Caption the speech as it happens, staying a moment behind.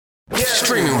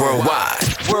Streaming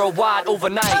worldwide. Worldwide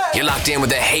overnight. You're locked in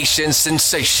with the Haitian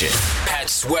sensation, Pat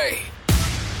Sway.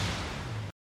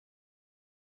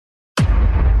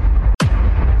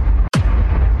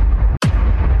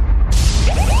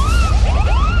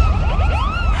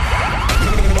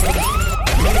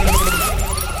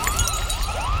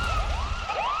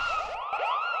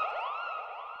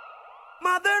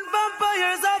 Modern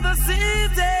vampires of the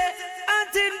city,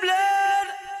 hunting blood,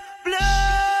 blood.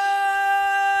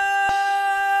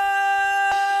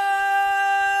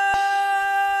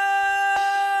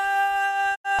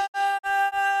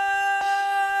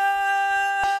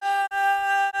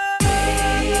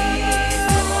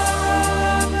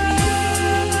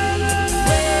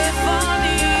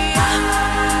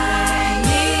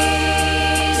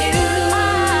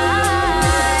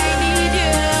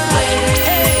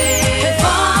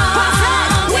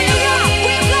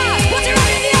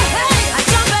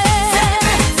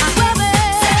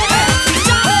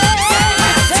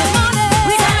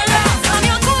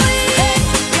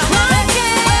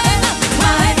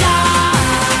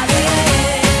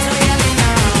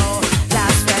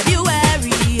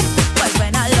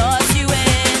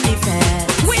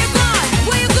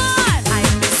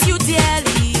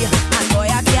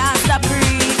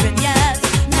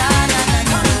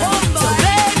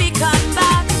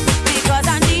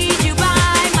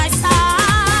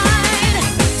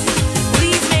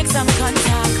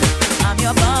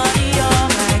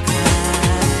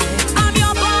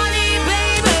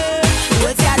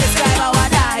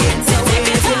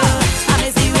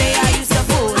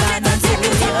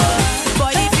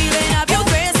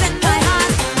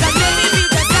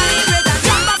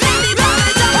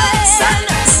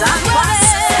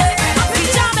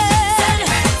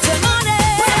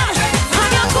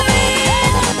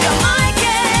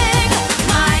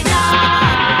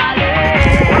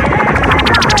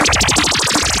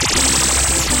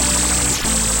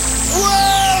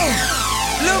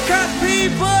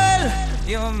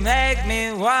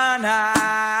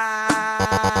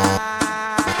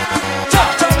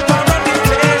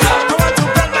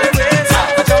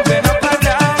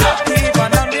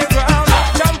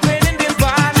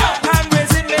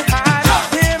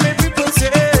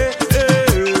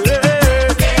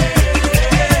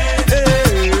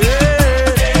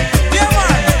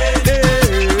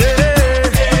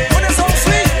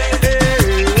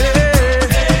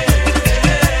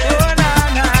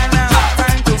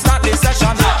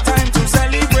 Time to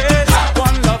celebrate.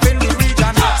 One love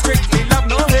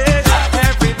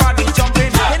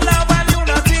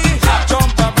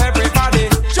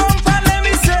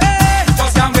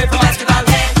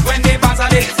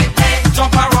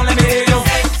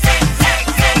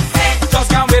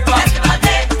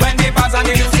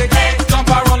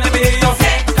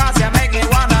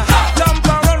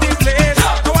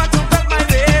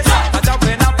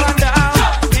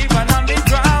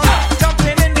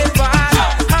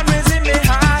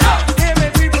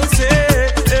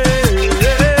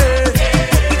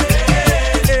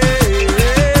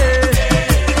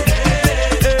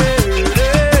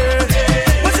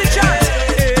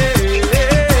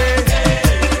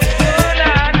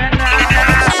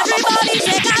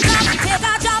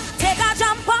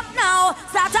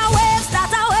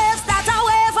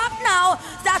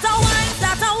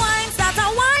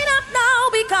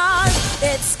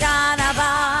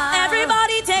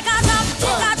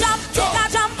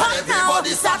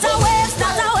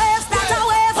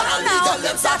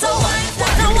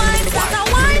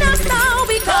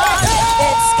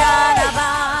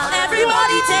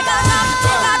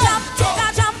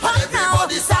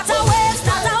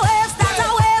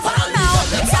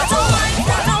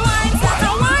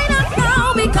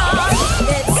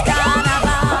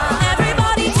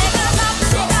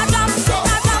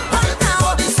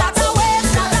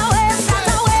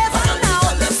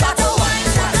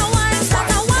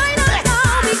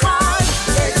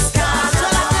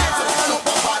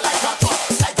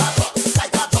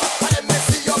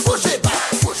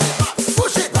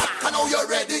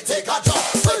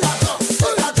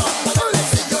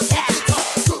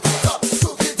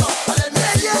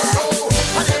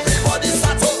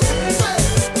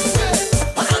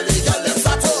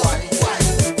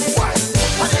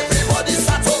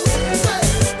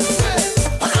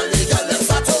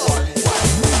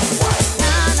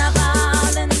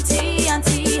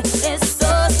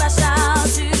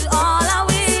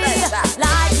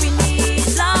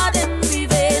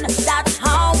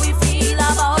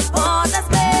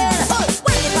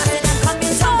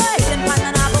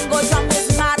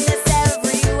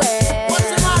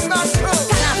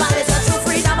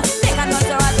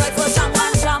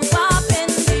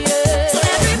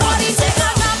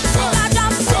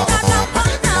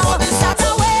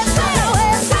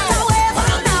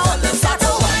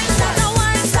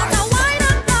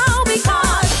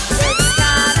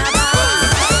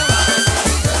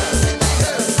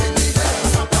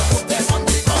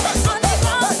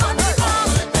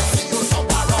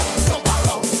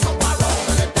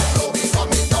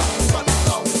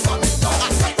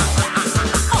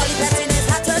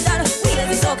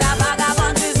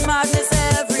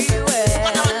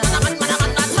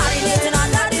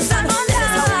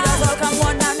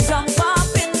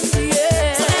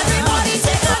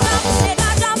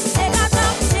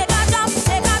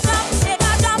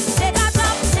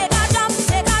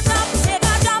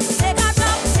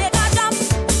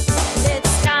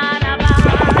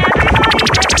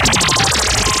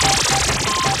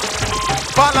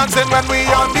Balancing when we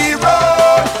on the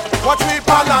road. Watch me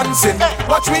balancing,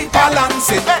 watch me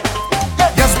balancing.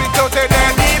 Yes, we totally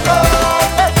any road.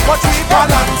 Watch me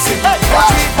balancing, watch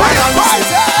me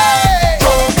balancing.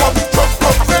 Jump up, jump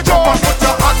up, say jump up, put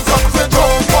your hands up, say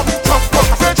jump up, jump up,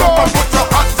 say jump up, put your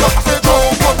hands up, say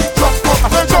jump up, jump up,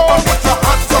 say jump up, put your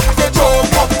hands up, say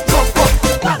jump up, jump up.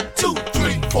 1, 2,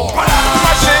 3, 4.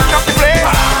 Mashing up the place,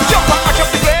 jump up, mash up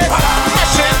the place.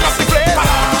 Mashing up the place,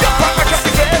 jump up, mash up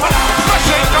the place.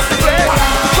 Mashing up the place,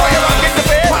 throw your rock in the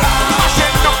face.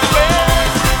 Mashing up the place.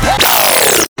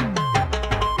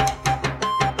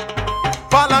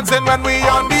 Balancing when we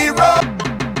on the road.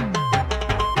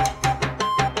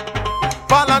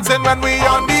 Balancing when we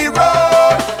on the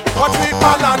road. Watch me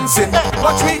balancing,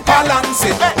 watch me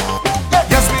balancing.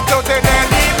 Yes, we totally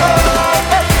any road.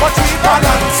 Watch me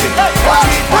balancing, watch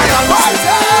me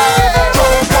balancing.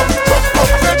 Jump up, jump up,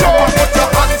 say jump up, put your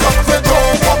hands up, say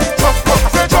jump up, jump up,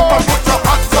 say jump up, put your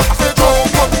hands up, say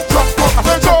jump up, jump up,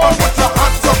 say jump up, put your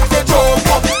hands up, say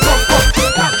jump up, jump up.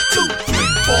 1, 2, 3,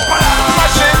 4.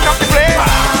 Mashing up the place,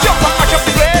 jump up, mash up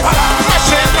the place.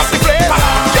 Mashing up the place,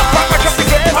 jump up, mash up the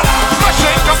place.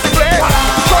 Mashing up the place,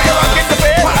 throw your rock in the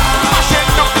face. Mashing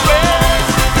up the place.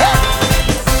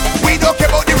 We don't care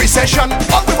about the recession.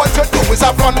 All we want to do is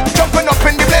have fun, jumping up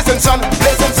in the blazing sun,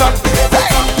 blazing sun. Hey,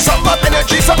 some have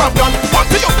energy, some have done. One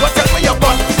to you, but tell me you're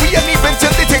done. We ain't even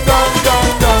till the thing down, down,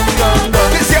 down, down, down.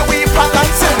 This year we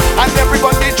balancing, and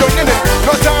everybody joining in.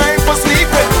 No time for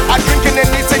sleeping, and drinking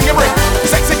anything you bring.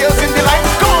 Sexy girls in the line,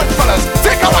 come on fellas,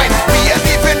 take a wine. We ain't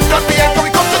even done, we ain't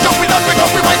coming, come to jump, we done, we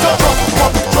come, we might jump up,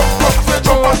 jump up, say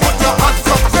jump up, put your hands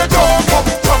up, say jump up,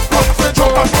 jump up, say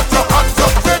jump up, put your hands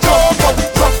up, say jump up,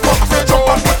 jump up, say jump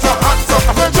up, put your hands up,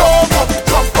 say jump up,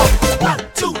 jump up. 1,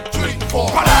 2, 3,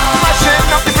 4.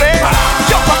 Mashing up the place,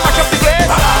 jump up, mash up the place.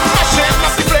 Mashing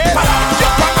up the place,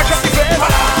 jump up, mash up the place.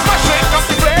 Mashing up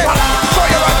the place, throw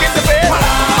your rock in the face.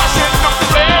 Mashing up the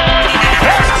place.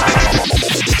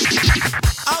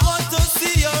 I want to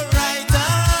see your right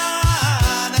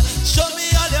hand. Show me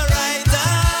all your right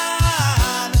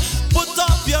hand. Put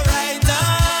up your right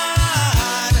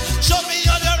hand. Show me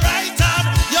all your right hand.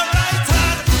 Your right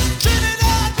hand.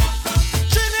 Trinidad,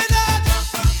 Trinidad,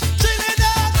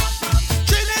 Trinidad,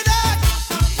 Trinidad.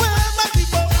 Where are my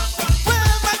people? Where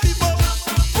are my people?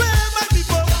 Where are my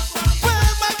people? Where are my people? Where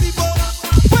are my people?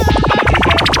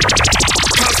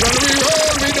 'Cause when we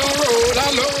roll, we don't roll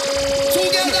alone.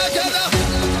 Together, together,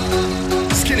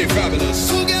 Skinny fabulous.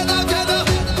 together, together.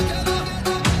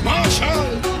 Marshall.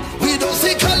 We don't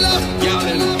see color.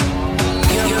 Yelling.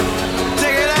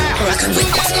 Take it out. Rockin'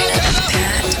 with Pat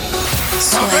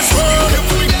This Sway. world, if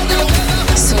we get go.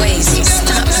 Swayze,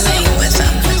 stop playing with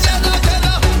them.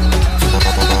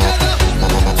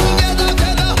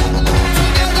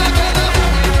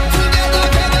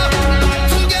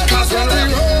 Cause when we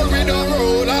roll, we don't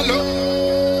roll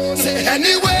alone. Say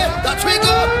anywhere that we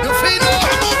go, you feel it.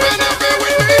 I'm moving every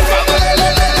with me, family.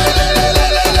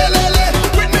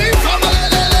 With me, family.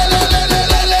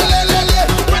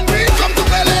 When we come to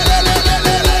play,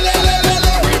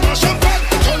 we mash up and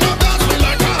turn up dance, we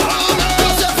like a hammer.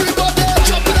 'Cause everybody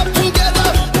jumping up together,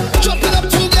 jumping up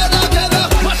together, together,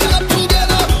 mashing up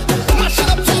together, mashing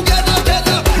up together,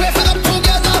 together, waving up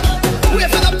together,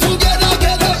 waving up together,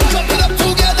 together, jumping up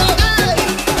together. Hey.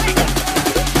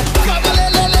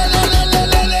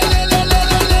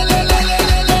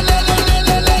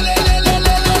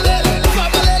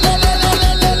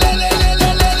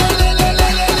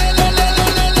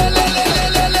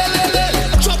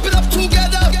 Jumping up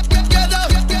together, together,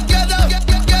 together,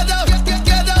 together,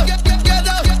 together,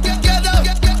 together, together,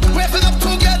 waving up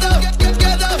together,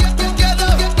 together,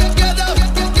 together,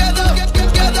 together,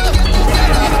 together,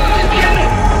 together.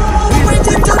 We went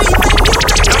into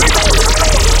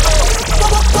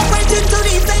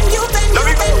the venue.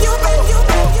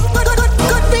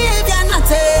 Good behavior,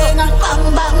 nothing. Bam,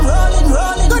 bam,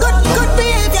 rolling. Good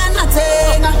behavior,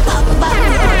 nothing. Bam, bam,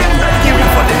 Rockin'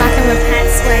 with Pat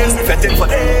Sway. Fetting for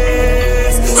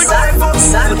days. We going for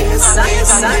Sundays and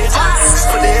days and days.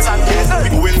 For days and days. We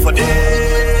going for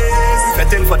days.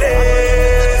 Fetting for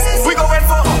days. We going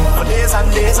for days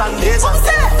and days and days.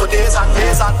 For days and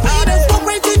days and We just walk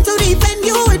right into the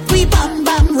venue. It we bam,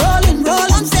 bam, rolling.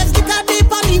 One step stick a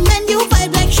dip on the menu.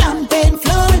 Vibe like champagne,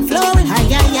 flowing.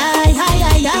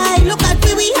 Hi, look at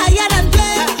we higher than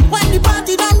play. When the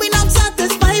party done, we not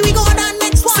satisfied. We go down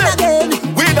next one again.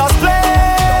 we just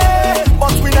play,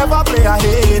 but we never play a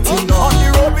hating. On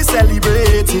the road we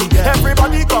celebrating.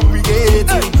 Everybody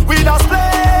congregating. We just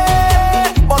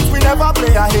play, but we never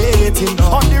play a hating.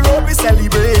 On the road we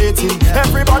celebrating.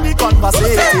 Everybody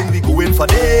conversating. We going for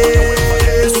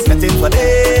this, getting for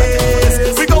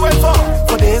this. We go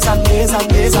days and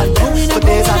days and days, for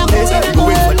days and days. Do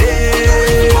it for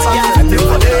days, yeah, do it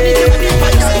for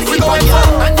days. We going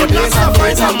for days and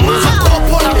days and days,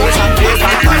 for days and days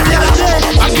and days.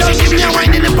 A girl give me a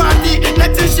wine in the party.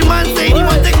 Next thing she man say he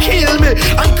want to kill me.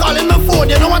 I'm calling my phone,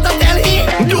 you know what I tell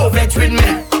him? Do vex with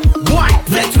me, boy,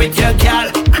 vex with your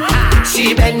girl.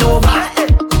 She bend over,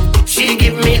 she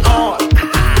give me all.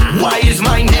 Why is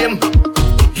my name?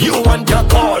 You want to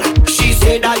call? She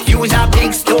said that you's a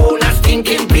big stone, a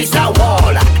stinking piece of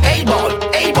wall. Hey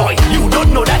boy, you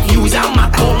don't know that you's a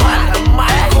Mako man.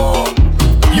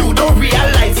 You don't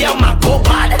realize you're Mako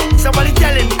bad. Somebody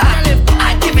tell him,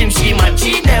 I give him she man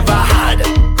she never had.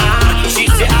 She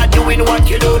say I'm doing what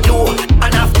you don't do,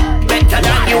 and I'm better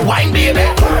than you wine, baby.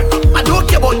 I don't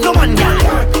care about no man,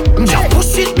 girl. Just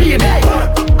push it, baby.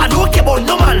 I don't care about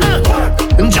no man.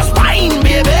 Just wine,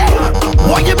 baby.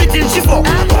 What you beating she for?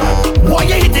 What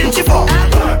you hitting she for?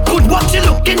 Good what you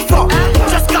looking for?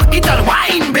 Just cock it and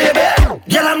wine, baby.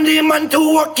 Girl, I'm the man to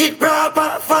walk it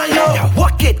proper for you.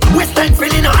 Walk it, waistline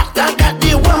feeling hot. I got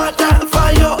the water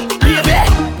for you, baby.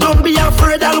 Don't be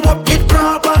afraid, I'll walk it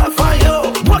proper for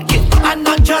you. Walk it, and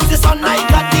not just the sun. I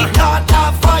got the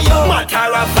daughter for you.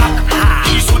 Matter of fact,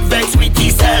 he should vex with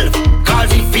himself,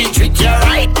 cause if he treat you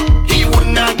right, he would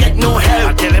not get no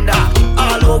help. I tell him that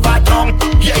all over town.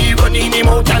 Yeah, he running him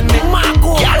out and make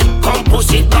Marco. Yeah, come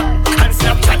push it back and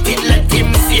Snapchat it, let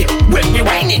him see. When me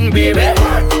whining, baby,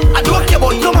 I don't care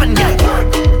about no man, girl.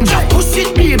 Just push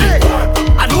it, baby.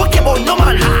 I don't care about no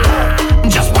man.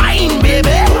 Just whine,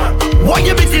 baby. What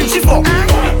you beating she for?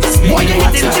 What you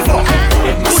hitting she for?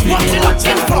 Good what you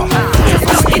looking for? Just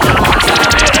cock it and watch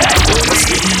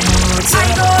it. I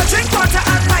go drink water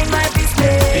and mind my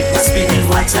business. It must be the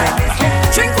water.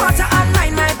 Drink water and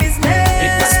mind my business.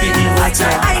 It must be the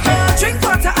water. I go drink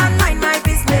water and mind my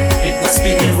business. It must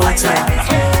be the water.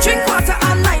 Drink water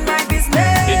and mind my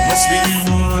business. It must be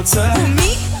the water. Who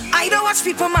me? I don't watch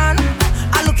people, man.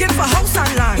 I'm looking for house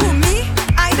and land. Who me?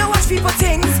 I don't watch people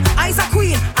things. I's a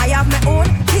queen. I have my own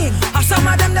king. Of some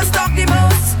of them that stalk the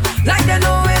most, like they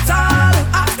know it all.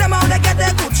 Ask them how they get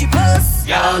their Gucci purse.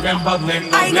 Y'all them bubbling.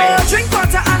 I go drink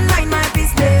water and mind my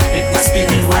business. It must be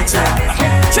the water.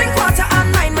 Drink water and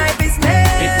mind my business.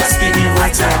 It must be the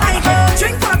water. I go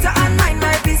drink water and mind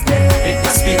my business. It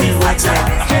must be the water.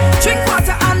 Drink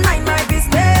water and mind my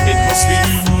business. It must be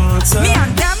the water.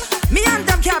 Me and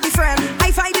them can't be friends.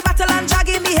 I fight the battle and Jah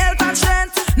give me health and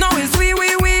strength. Now it's we.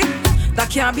 That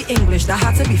can't be English, that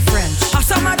had to be French. Or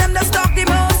some of them that stalk the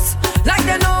most, like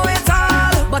they know it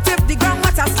all. But if the ground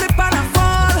water slip and I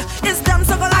fall, it's them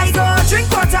so go I go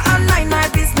drink water and mind my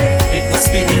business. It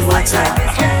must be the water.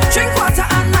 Drink water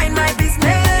and mind my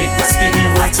business. It must be the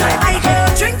water. I go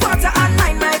drink water and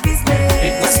mind my business.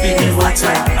 It must be the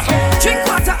water. Drink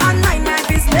water and mind my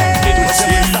business. It must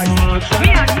be the water.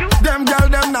 Them girl,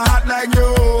 them not hot like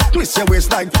you. Twist your waist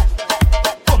like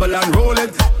bubble and roll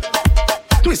it.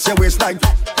 Twist your waist like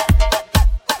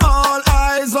all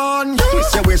eyes on you.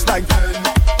 Twist your waist like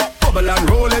bubble and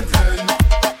roll it.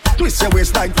 Twist your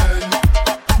waist like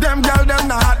them girl, them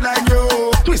not hot like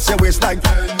you. Twist your waist like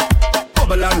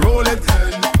bubble and roll it.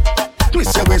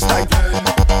 Twist your waist like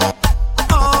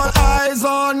all eyes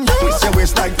on you. Twist your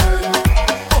waist like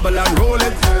bubble and roll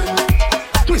it.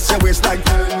 Twist your waist like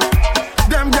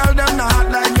them girl, them not hot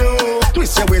like you.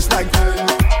 Twist your waist like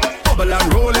bubble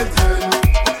and roll it.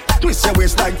 Twist your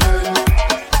waist like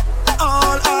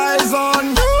all eyes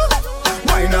on you.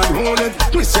 Wine and roll it.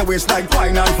 Twist your waist like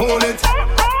wine and hold it.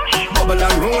 Bubble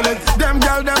and roll it. Them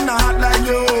girl, them not hot like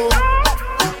you.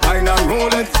 Wine and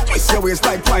roll it. Twist your waist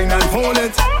like wine and hold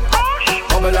it.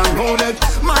 Bubble and roll it.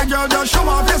 My girl, just show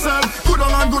off yourself. Good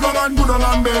on and good on and good on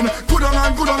and bend. Good on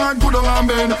and good on and good on and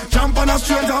bend. Jump on a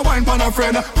stranger, wine on a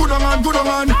friend. Good on and good on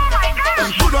and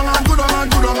good on and good on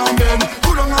and good on and bend.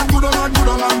 Good on and good on and good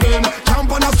on and bend.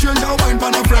 Jump on a stranger, wine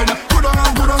on a friend. Good on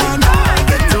and good on and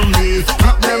get to me.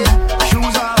 Pop them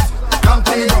shoes off. Can't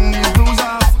play down these blues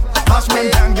off. Pass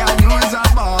when can get you is a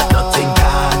ball. Nothing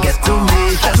can get to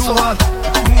me. That's what.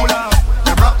 Cool off.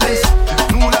 The rock this.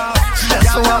 Cool off.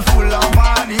 That's what. Full of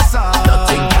body sauce.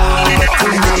 Nothing can get to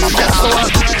me. That's what.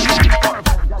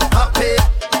 Happy.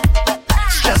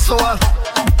 That's what.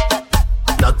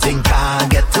 Nothing can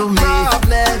get to me.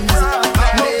 Problems.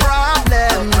 No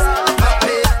problems.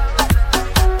 Happy.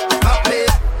 Happy.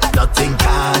 Nothing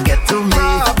can get to me.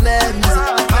 Problems.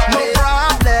 No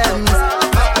problems.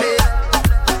 Happy.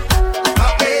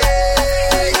 Happy.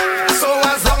 So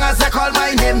as long as they call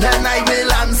my name, then I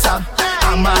will answer.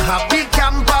 I'm a happy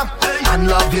camper and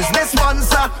love is my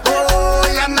sponsor. Oh,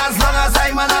 and as long as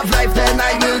I'm man of life, then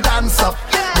I will dance up.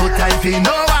 No time for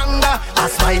no anger. I'm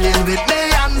smiling with my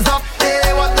hands up.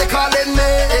 Hey, what they calling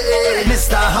me?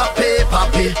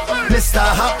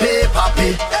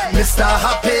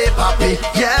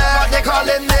 happy. Yeah, they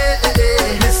calling me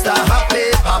Mr.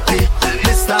 Happy Papi,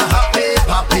 Mr. Happy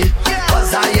Papi.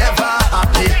 Was I ever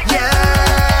happy?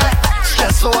 Yeah.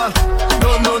 Stress for her,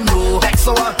 no. Vex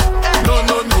for her,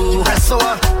 no. Press for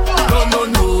her,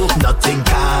 no. Nothing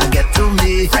can get to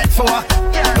me. Fret for her,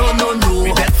 no.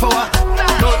 Regret for her,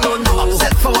 no.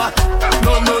 Upset for her,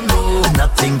 no.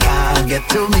 Nothing can get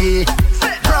to me.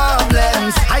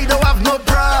 Problems, I don't have no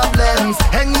problems.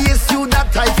 Any issue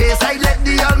that I face, I let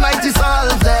the Almighty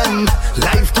solve them.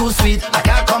 Life too sweet, I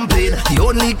can't complain. The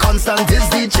only constant is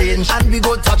the change, and we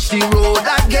go touch the road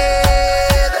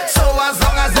again. So as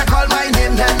long as they call my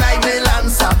name, then I will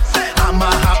answer. I'm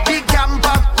a happy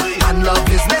camper, and love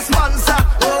is my sponsor.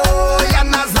 Oh,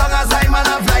 and as long as I'm man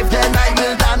of life, then I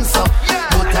will dance up.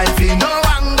 But I feel no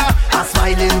anger, I'm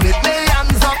smiling with my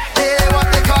hands up. Hey, what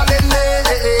they calling me?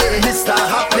 Mr.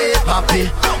 Happy Papi,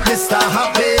 Mr.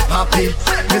 Happy Papi,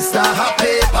 Mr.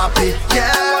 Happy Papi.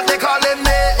 Yeah, what they calling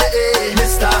me?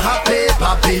 Mr. Happy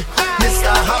Papi,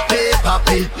 Mr. Happy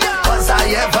Papi. Was I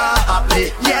ever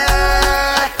happy?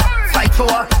 Yeah. Fight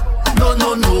for her,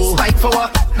 no. Fight for her,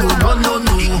 no.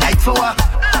 Ignite for her,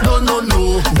 no.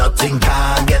 Nothing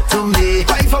can get to me.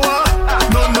 Fight for her,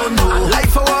 no.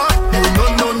 Life for her,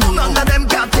 no. None of them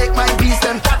can take my peace,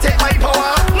 them can take my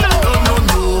power.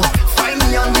 No. Find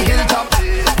me on the hilltop,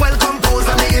 well composed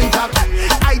and the intact.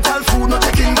 I tell food, no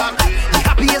taking back. The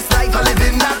happiest life I live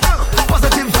in that.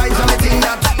 Positive vibes, everything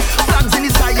that. Flags in the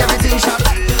sky, everything shot.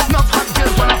 Not hot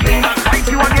girls wanna fling back. Thank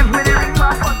you and give me the ring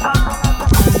back.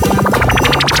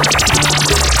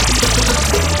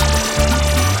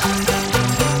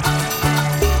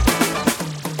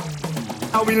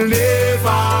 I will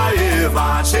never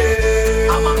ever change.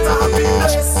 I'm after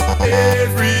happiness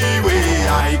everywhere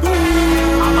I go.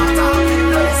 I'm after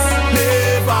happiness.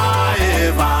 Never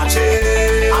ever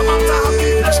change. I'm after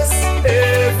happiness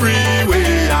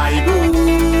everywhere I go.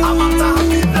 I'm after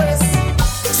happiness.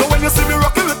 So when you see me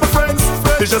rocking with my friends,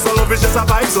 it's just a love, it's just a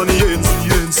vibes on the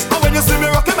ends. And when you see me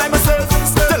rocking by myself,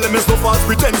 tell them it's no false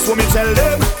pretense when me tell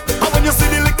them. And when you see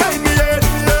the liquor in me head,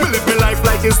 me live my life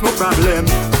like it's no problem.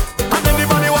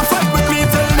 Anybody who fight with me,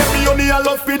 tell them me only a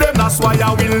love for them. That's why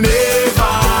I will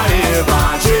never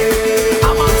ever change.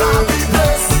 I'm at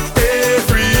happiness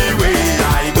everywhere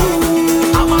I go.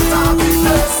 I'm at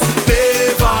happiness,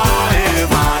 never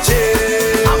ever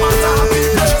change. I'm at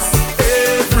happiness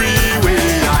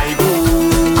everywhere I go.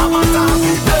 I'm at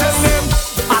happiness. Tell them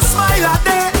I smile at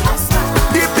them,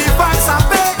 keep the vibes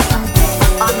away,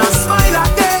 and I smile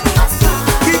at them,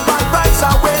 keep bad vibes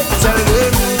away. Tell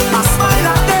them I smile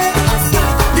at them.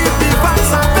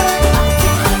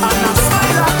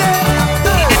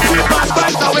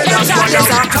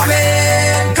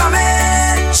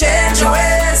 Coming, change your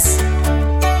ways.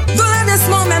 Don't let this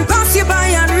moment pass you by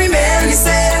and remain the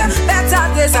same. Better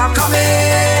days are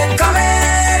coming,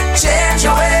 change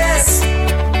your ways.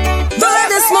 Don't let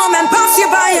this moment pass you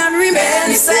by and remain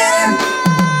the same.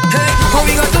 Hey, what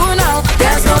we gonna do now?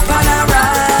 There's no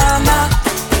panorama.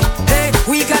 Hey,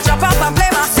 we can jump up and play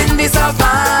mass in the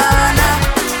savannah.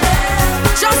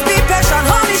 Just be patient,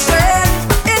 hold it straight.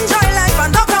 Enjoy life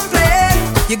and don't complain.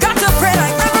 You got to pray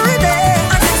like every day,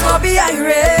 and things will be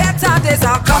irate. Better days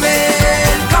are coming,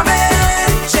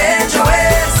 change your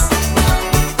ways.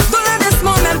 Don't let this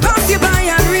moment pass you by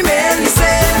and remain the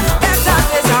same. Better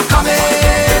days are coming,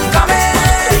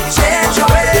 change your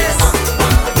ways.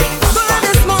 Don't let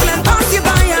this moment pass you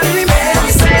by and remain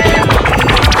the same.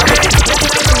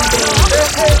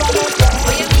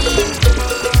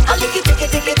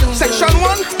 Section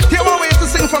 1, here one way to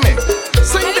sing for me.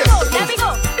 Sing this. There we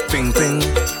go. Ping, ping,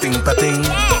 ping, pa-ting.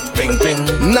 Ping, ping.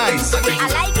 Nice. I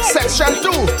like it. Section 2,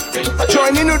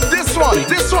 join in with this one.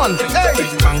 Hey.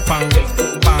 Bang, bang,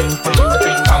 bang,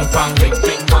 bang, bang,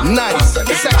 bang. Nice.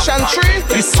 Section 3,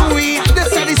 the sweet.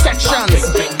 This are the sections.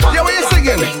 Yeah, what you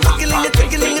singing?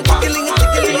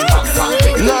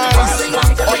 Nice.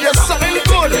 Oh, you're singing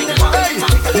good. Hey,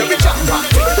 let me jump.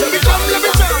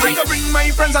 I could bring my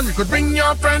friends and you could bring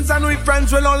your friends, and we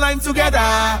friends will all line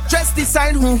together. Just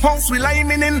decide who house we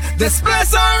lining in. This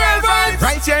place alright vibe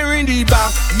right here in the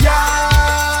back. Yeah,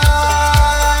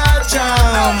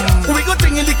 jam. We go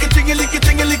tingy licky.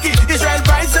 It's right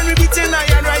vibes and we beating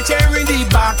iron right here in the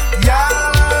back. Yeah,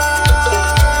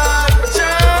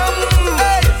 jam.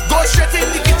 Hey, go straight in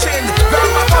the kitchen. Grab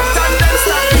a pot and then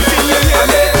start beating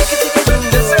it.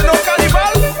 This ain't no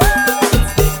carnival.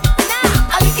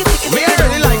 We ain't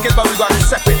really like it, but we gotta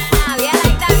accept it. We are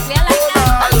like that.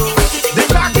 They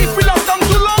can't keep it up them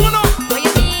too long enough. What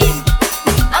you mean?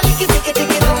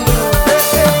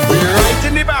 We're right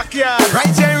in the backyard,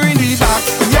 right here in the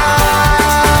backyard.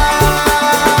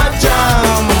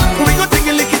 Jam. We go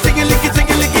tingy licky.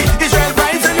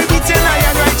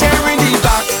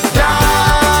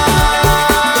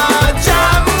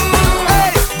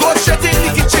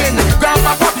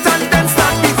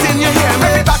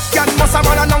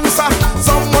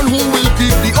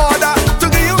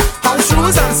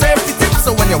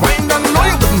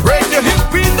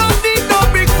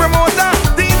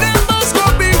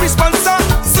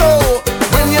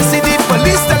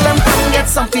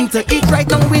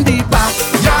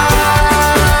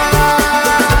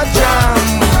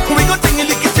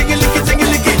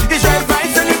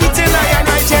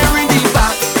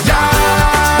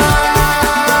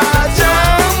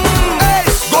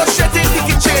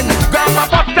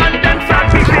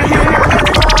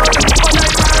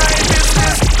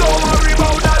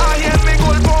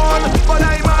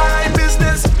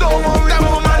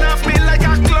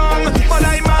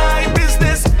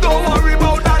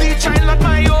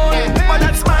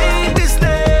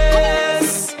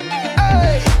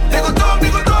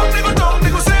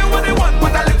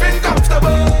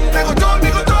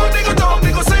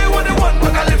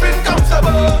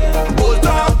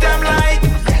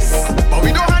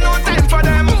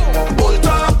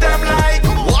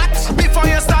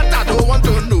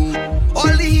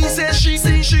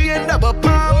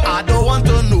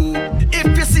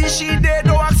 she there,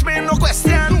 don't ask me no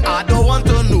question. I don't want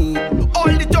to know. All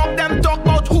the talk them talk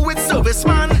about who is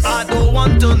serviceman. I don't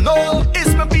want to know.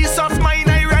 It's my peace of mind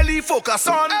I really focus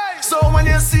on. So when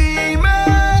you see me,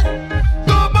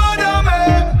 don't bother me.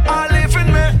 I live in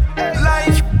me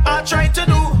life. I try to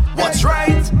do what's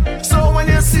right. So when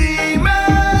you see me,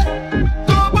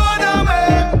 don't bother me.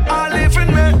 I live in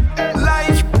me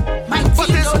life. But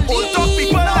this old talk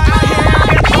people I hear.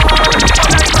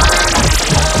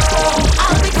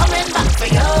 I'll be coming back for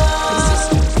you.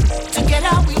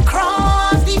 Together we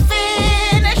cross the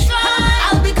finish line.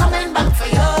 I'll be coming back for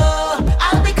you.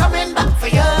 I'll be coming back for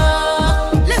you.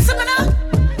 Listen now,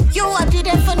 you are the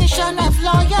definition of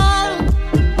loyal.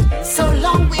 So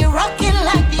long we rocking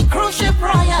like the cruise ship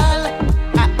royal.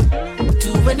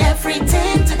 Doing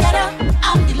everything together.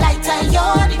 I'm the lighter,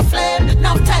 you're the flame.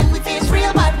 Enough time we face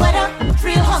real bad weather.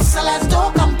 Real hustlers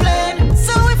don't complain.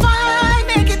 So if I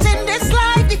make it in this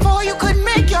life before you could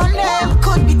make your name,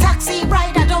 could be taxi,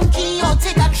 ride a donkey or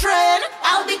take a train.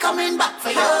 I'll be coming back for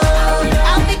you.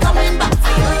 I'll be coming back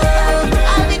for you.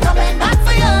 I'll be coming back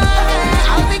for you.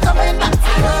 I'll be coming back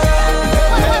for you.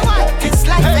 It's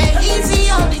like very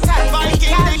easy all the time. We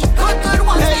carry good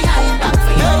ones behind back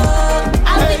for you.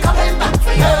 I'll be coming back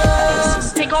for you.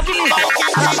 Take off the music.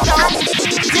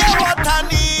 Yeah, what I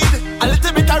need. A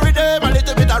little bit of rhythm, a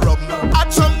little bit of rum.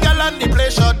 Add some girl and the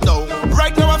place shut down.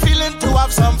 Right now I'm feeling to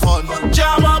have some fun.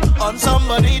 Jam up on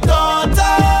somebody's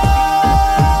daughter.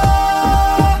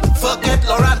 Forget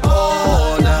Lauren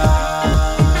order.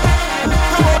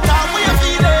 What time we are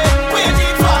feeling? We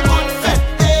need for a good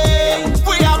fete.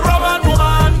 We are rum and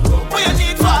woman. We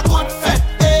need for a good fete.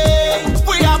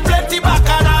 We are plenty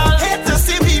bacchanal. Hate to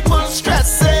see people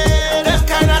stressing. Them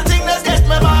kind of thing that get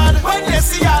me mad. When you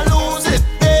see I lose it,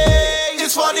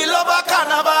 it's for the love of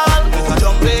carnival. If I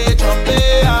jump,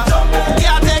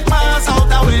 can't take my ass out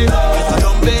the way. If I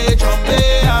jump,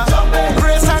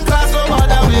 grace and class no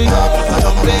other way. If I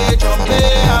jump,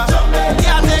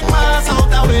 can't take my ass out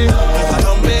the way. If I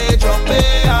jump,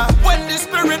 when the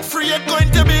spirit free it's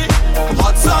going to be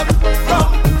hot sun,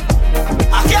 rum.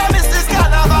 I can't miss this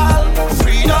carnival.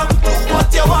 Freedom, do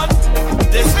what you want.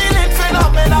 This feeling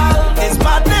phenomenal. It's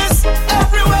madness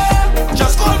everywhere.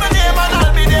 Just call my name and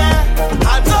I'll be there.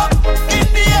 Hands up in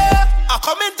the air. I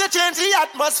come in to change the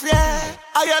atmosphere.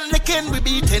 I am licking, we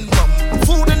beating rum.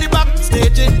 Food in the back,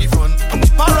 stage in the front.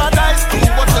 Paradise, do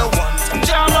what you want.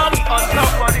 Jam up on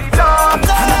somebody's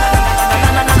daughter.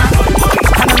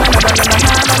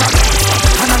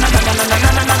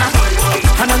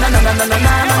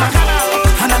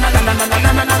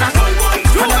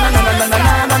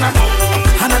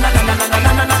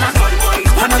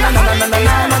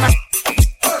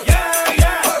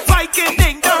 Viking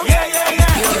ding dong.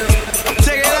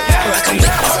 Check it out.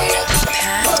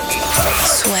 Pat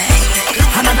Sway.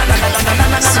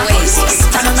 Swayze,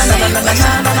 stop playing with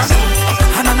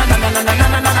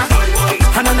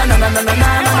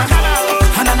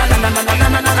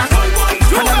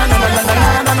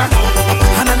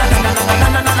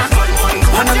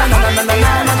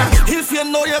If you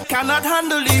know you cannot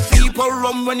handle the people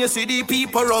rum, when you see the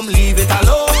people rum, leave it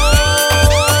alone.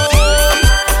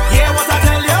 Yeah, what I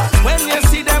tell you? When you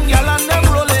see them gyal and them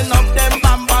rolling up them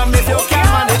bam bam, if you can't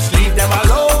manage, leave them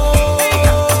alone.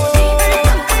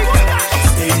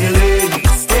 Stay in your lane,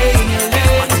 stay in your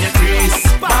lane. Back in your crease,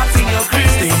 back in your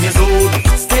crease. Stay in your zone,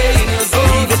 stay in your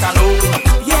zone. Leave it alone.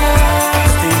 Yeah.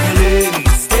 Stay in your lane,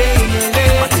 stay in your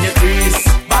lane. Back in your crease,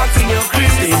 back in your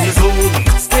crease. Stay in your zone,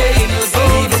 stay in your zone.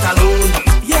 Leave it alone.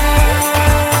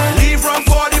 Yeah. Leave rum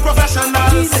for the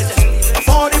professionals.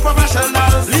 For the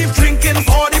professionals. Leave drinking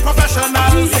for the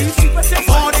professionals.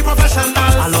 For the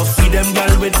professionals. I love see them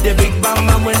girl with the big bam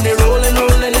and when they rolling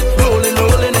it,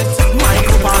 rolling it.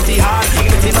 Micro party hard,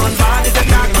 getting on bad. If you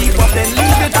can't keep up, then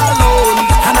leave it alone.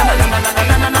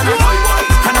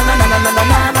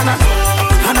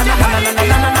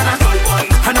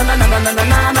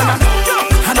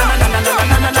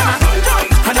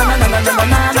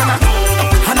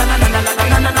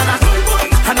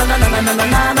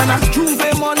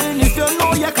 Juve morning, if you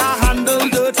know you can't handle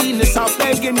dirtiness, I'm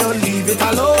begging you, leave it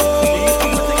alone.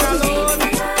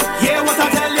 Yeah, what I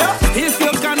tell you? If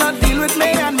you cannot deal with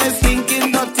me and my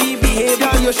stinking dirty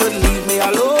behavior, you should leave me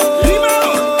alone. Leave me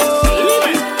alone.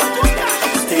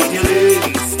 Stay in your lane,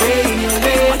 stay in your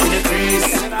lane. Back in your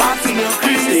crease, back in your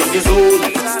crease. Stay in your zone,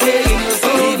 stay in your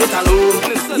zone. Leave it alone.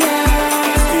 Yeah.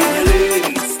 Stay in your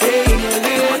lane, stay in your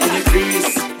lane. Back in your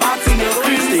crease, back in your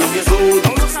crease. Stay in your zone,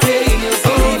 stay in your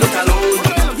zone. Leave it alone.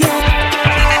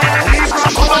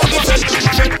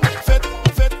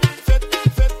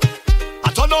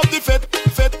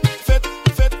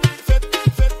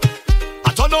 I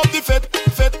turn up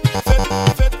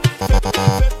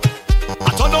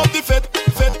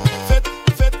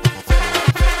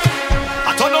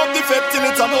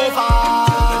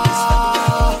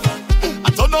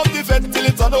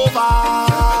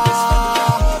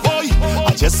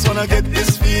wanna get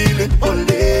this feeling all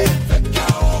day.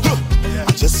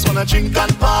 I just wanna drink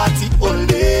and party all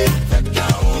day.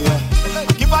 Yeah.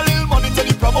 Give a little money to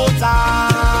the promoter.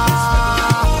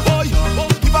 Boy,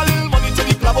 give a little money to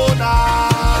the promoter.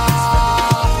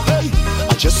 Hey,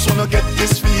 I just wanna get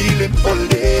this feeling all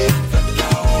day.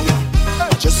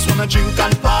 I just wanna drink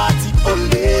and party all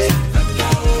day.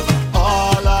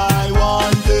 All I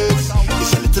want is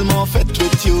a little more FETE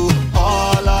with you.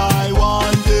 All I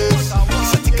want is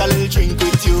a take a little drink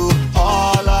with you.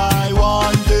 All I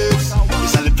want is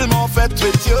a little more FETE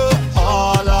with you.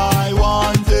 All I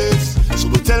want is, so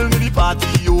don't tell me the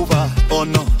party over. Oh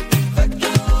no.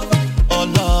 Oh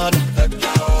Lord.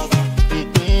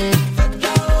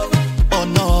 Oh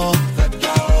no.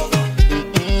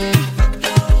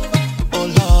 Oh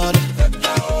Lord.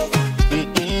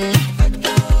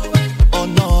 Oh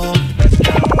no.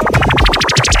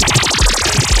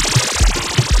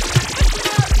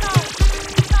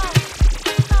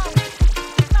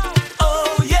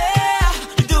 Oh yeah,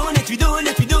 we doing it, we doing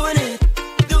it, we doing it,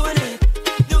 doing it,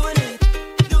 doing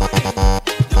it,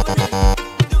 doing it,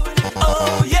 doing it.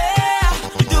 Oh yeah,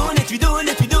 we doing it, we doing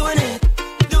it, we doing it,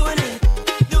 doing it,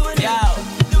 doing it. Yo,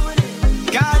 doing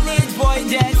it. Carnage boy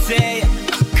just say,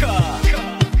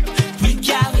 we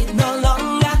can't wait no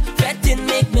longer. FETE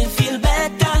make me feel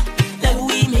better. Like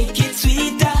we make it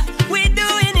sweeter. We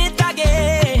doing it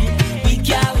again. We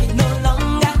can't wait no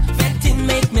longer. FETE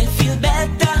make me feel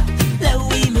better. Like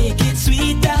we make it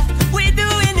sweeter. We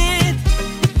doing it.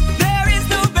 There is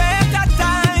no better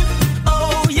time.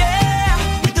 Oh yeah.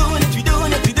 We doing it, we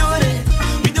doing it, we doing it.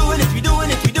 We doing it, we doing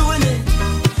it, we doing it.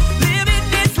 Living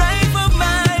this life of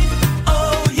mine.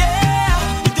 Oh yeah.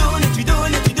 We doing it, we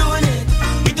doing it, we doing it.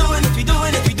 We doing it, we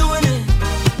doing it, we doing it.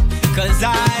 'Cause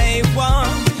I want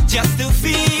just to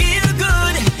feel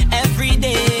good every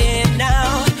day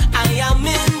now. I am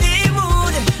in the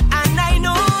mood, and I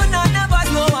know none of us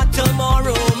know what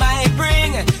tomorrow might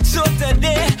bring. So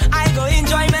today I go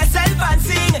enjoy myself and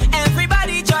sing.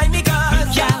 Everybody join me, 'cause we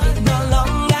can't wait no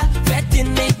longer. FETE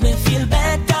make me feel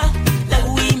better. Like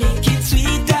we make it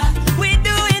sweeter. We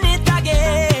doing it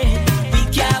again. We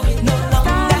can't wait no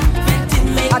longer. FETE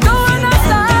make I me don't feel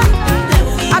understand. better. Like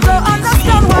we I don't make it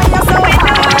understand why you're so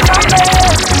hard on me.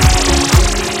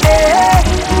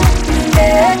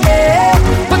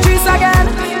 Patrice again.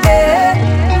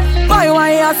 Boy, why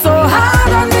you so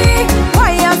hard on me?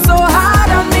 Why you so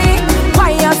hard on me?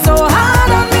 Why you so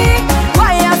hard on me?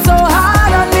 Why you so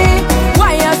hard on me?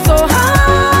 Why you so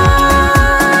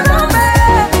hard on me?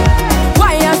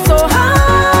 Why you so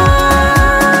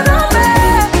hard on me?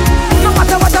 No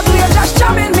matter what I do, you're just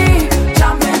jamming me.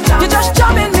 You're just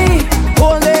jamming me.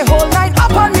 Whole day, whole night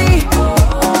up on me.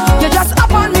 You're just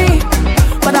up on me.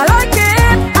 But I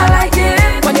like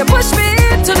it when you push me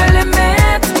to the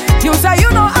limit. You say you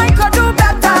know I could do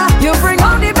better. You bring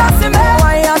out the best in me.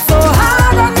 Why you so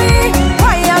hard on me?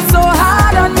 Why you so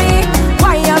hard on me?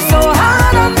 Why you so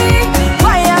hard on me?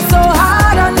 Why you so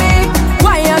hard on me?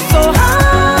 Why you so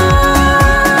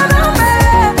hard on me?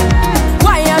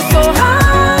 Why you so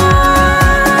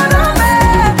hard on me?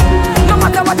 No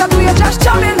matter what I do, you're just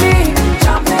jamming me.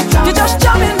 You're just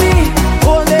jamming me.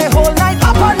 Whole day, whole night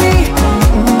up on me.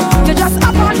 You're just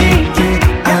up on me.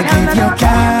 I give your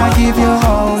car, give your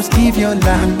house, give your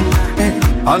land,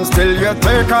 and still you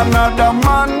take another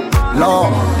man.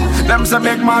 Lord, them say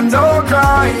big man don't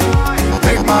cry,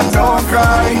 big man don't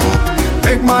cry,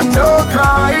 big man don't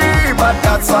cry. But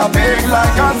that's a big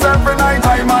like us every night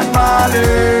I'm at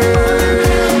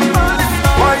Marlin.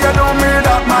 Why you do me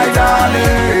that, my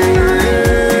darling?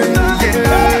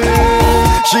 Yeah.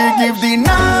 She give the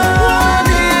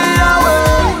nanny away.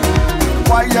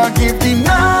 Why you give the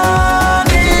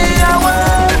nanny away?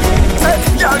 Say,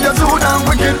 girl, you're too damn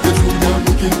wicked.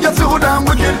 You're too damn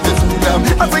wicked.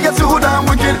 I say you're too damn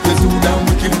wicked.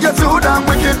 You're too damn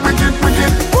wicked, wicked,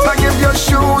 wicked. I give you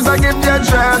shoes, I give you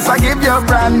dress, I give you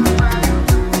brand.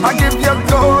 I give you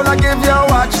gold, I give you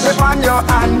watch, slip on your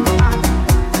hand.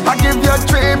 I give you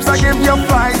trips, I give you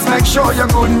flights, make sure you're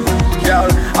good, girl.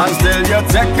 And still you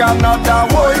take another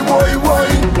boy.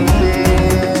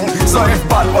 So if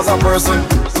bad was a person,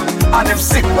 and if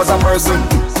sick was a person,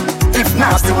 if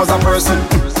nasty was a person,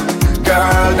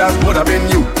 girl, that would have been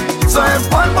you. So if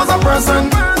bad was a person,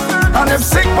 and if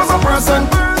sick was a person,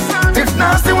 if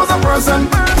nasty was a person,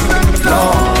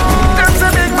 no. Them say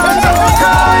big man don't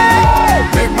cry,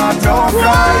 big man don't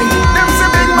cry. Them say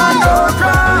big man don't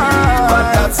cry, but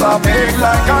that's a big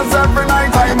like us every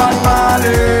night I'm at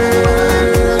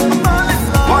Marlin.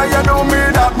 Why you do me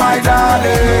that, my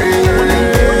darling?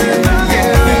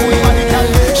 Yeah.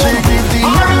 She give the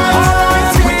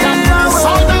night,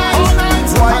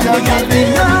 why you give the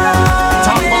night?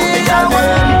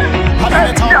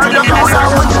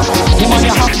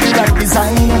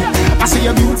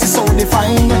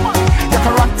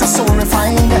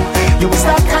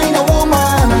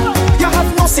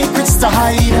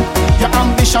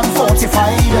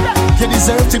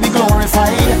 be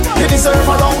glorified. You deserve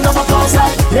a round of applause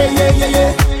like yeah, yeah, yeah,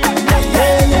 yeah.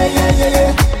 Yeah, yeah, yeah, yeah,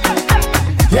 yeah.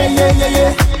 Yeah, yeah, yeah,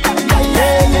 yeah.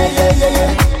 Yeah, yeah, yeah, yeah,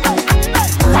 yeah.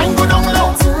 Mind go down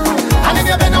low, and if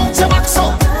you bend out your back so.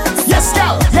 Yes,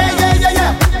 girl. Yeah, yeah, yeah,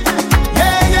 yeah.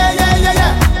 Yeah, yeah, yeah, yeah,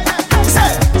 yeah.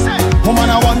 Say, woman,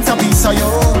 I want a piece of you.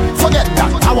 Forget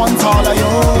that, I want all of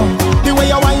you. The way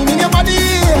you whine in your body,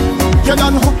 you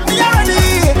done hook me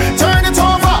already. Turn it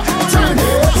over, turn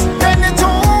it, bend it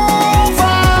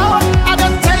over. I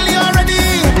done tell you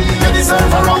already. You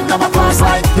deserve a round of applause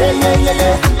like yeah, yeah, yeah,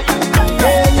 yeah.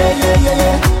 Yeah, yeah, yeah, yeah,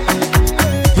 yeah.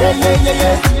 Yeah, yeah, yeah,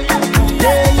 yeah.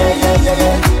 Yeah, yeah, yeah, yeah,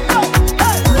 yeah.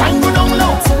 Time go down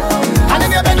low, and then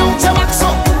you bend out your back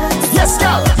so. Yes,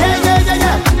 girl. Yeah, yeah, yeah,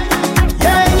 yeah.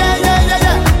 Yeah, yeah, yeah, yeah,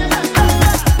 yeah.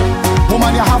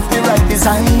 Woman, you have the right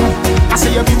design. I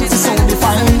say your beauty so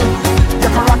defined,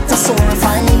 your character so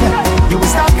refined. You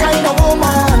is that kind of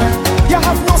woman. You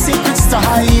have no secrets to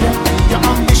hide. Your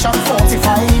ambition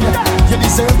fortified. You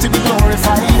deserve to be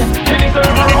glorified. You deserve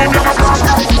a round of applause.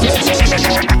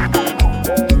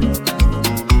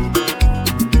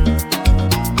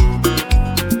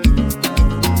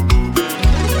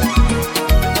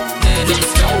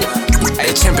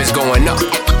 Temperature going up,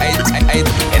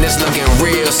 and it's looking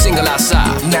real single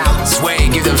outside. Now, Sway,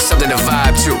 give them something to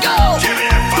vibe to. Go! Give me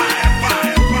that fire.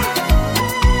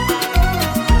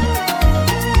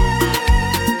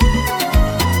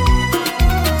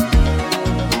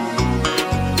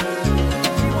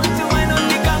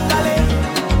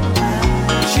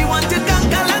 She want to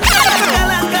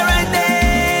kankalanka right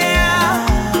there.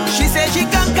 She said she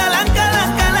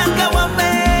kankalanka woman.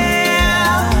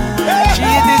 She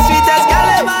is the sweetest girl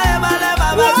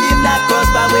ever seen that cross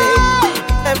my way.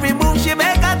 Every move she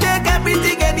make, I take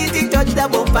everything, anything touch the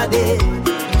bumper day.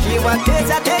 She want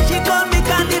taste, I take, she call me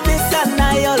candy miss and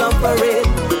I all up for it.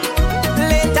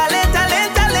 Later,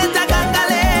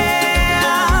 gangale.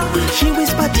 She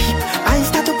whisper deep, I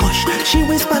start to push. She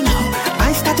whisper now,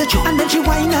 I start to choke. And then she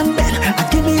whine and bend,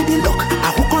 and give me the look,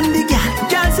 I hook on the gal.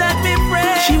 Girl set me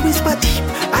free. She whisper deep,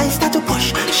 I start to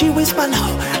push. She whisper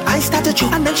now, I start to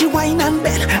choke. And then she whine and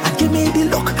bend, and give me the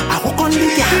look, I hook on the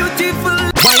gal. Beautiful.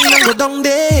 Whine and go down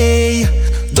day,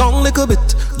 down little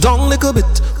bit, down little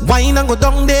bit. Whine and go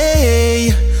down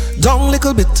day, down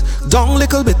little bit, down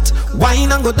little bit.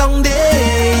 Whine and go down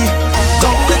day,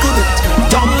 down little bit,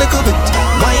 down little bit.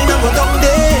 Whine and go down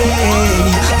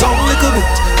day, down little bit,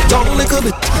 down little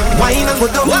bit. Whine and go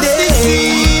down day. What's the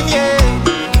scene, yeah?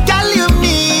 Girl, you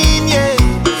mean, yeah?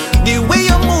 The way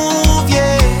you move,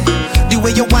 yeah. The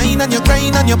way you whine and you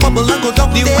grind and you bubble and go down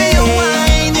the way you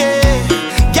whine, yeah.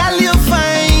 Girl, you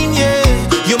fine, yeah.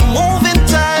 You move in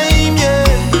time, yeah.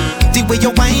 The way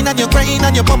you whine and you grind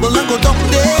and you bubble and go down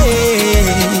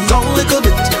there. Down little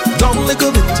bit, down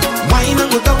little bit. Whine and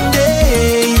go down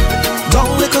there.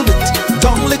 Down little bit,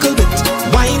 down little bit.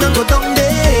 Whine and go down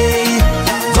there.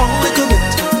 Down little bit,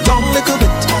 down little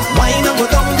bit. Whine and go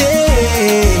down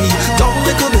there. Down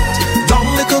little bit, down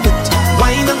little bit.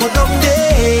 Whine and go down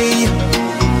there.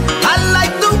 I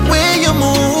like the way you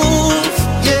move,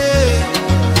 yeah.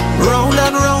 Round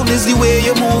and round is the way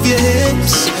you move your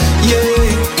hips, yeah.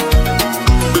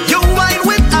 You whine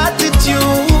with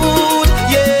attitude,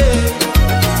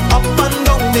 yeah. Up and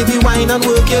down, baby, whine and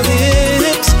work your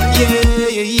hips, yeah,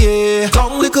 yeah, yeah.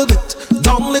 Down little bit,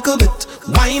 down little bit.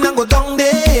 Whine and go down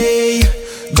there,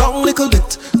 down little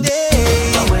bit, there.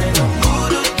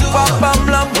 Wapam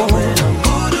lambo,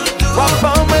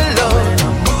 wapam love,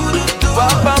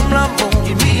 wapam lambo.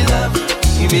 Give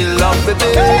me love, baby.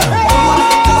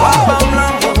 Wapam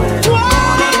lambo,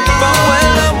 wapam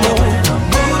lambo,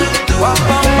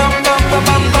 wapam bam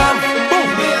bam bam.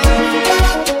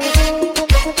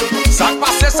 Sac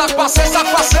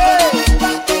passé.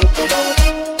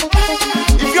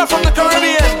 If you're from the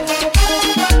Caribbean,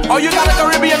 or you got a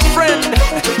Caribbean friend,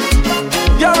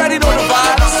 you already know the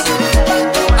vibes.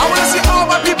 I wanna see all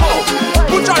my people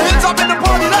put your hands up in the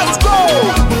party. Let's go.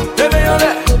 Deme on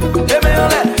that. Deme on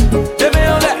that.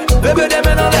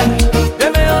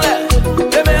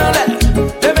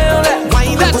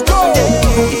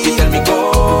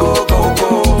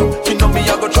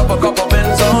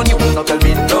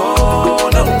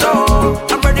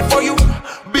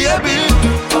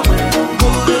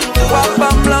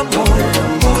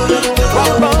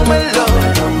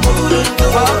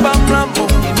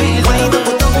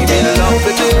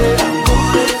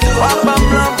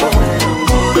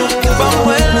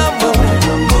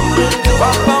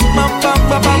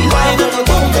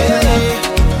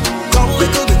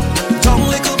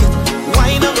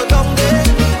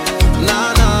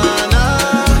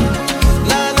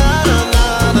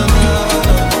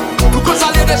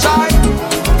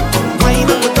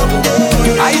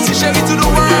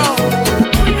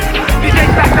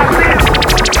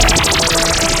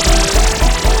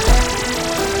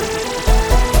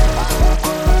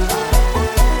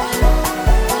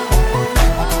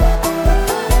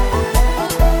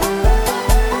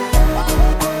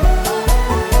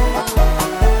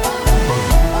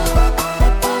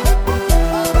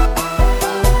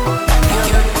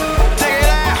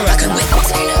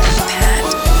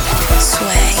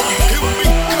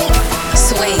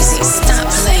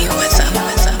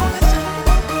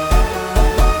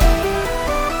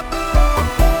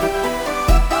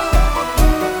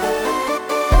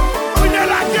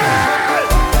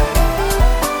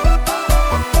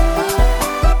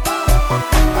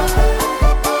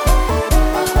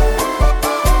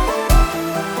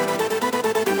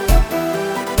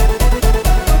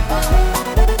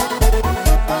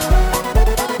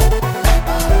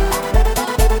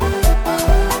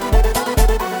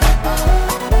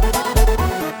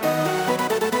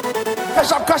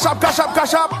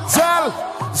 cash up,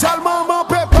 Zell maman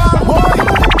PayPal, boy.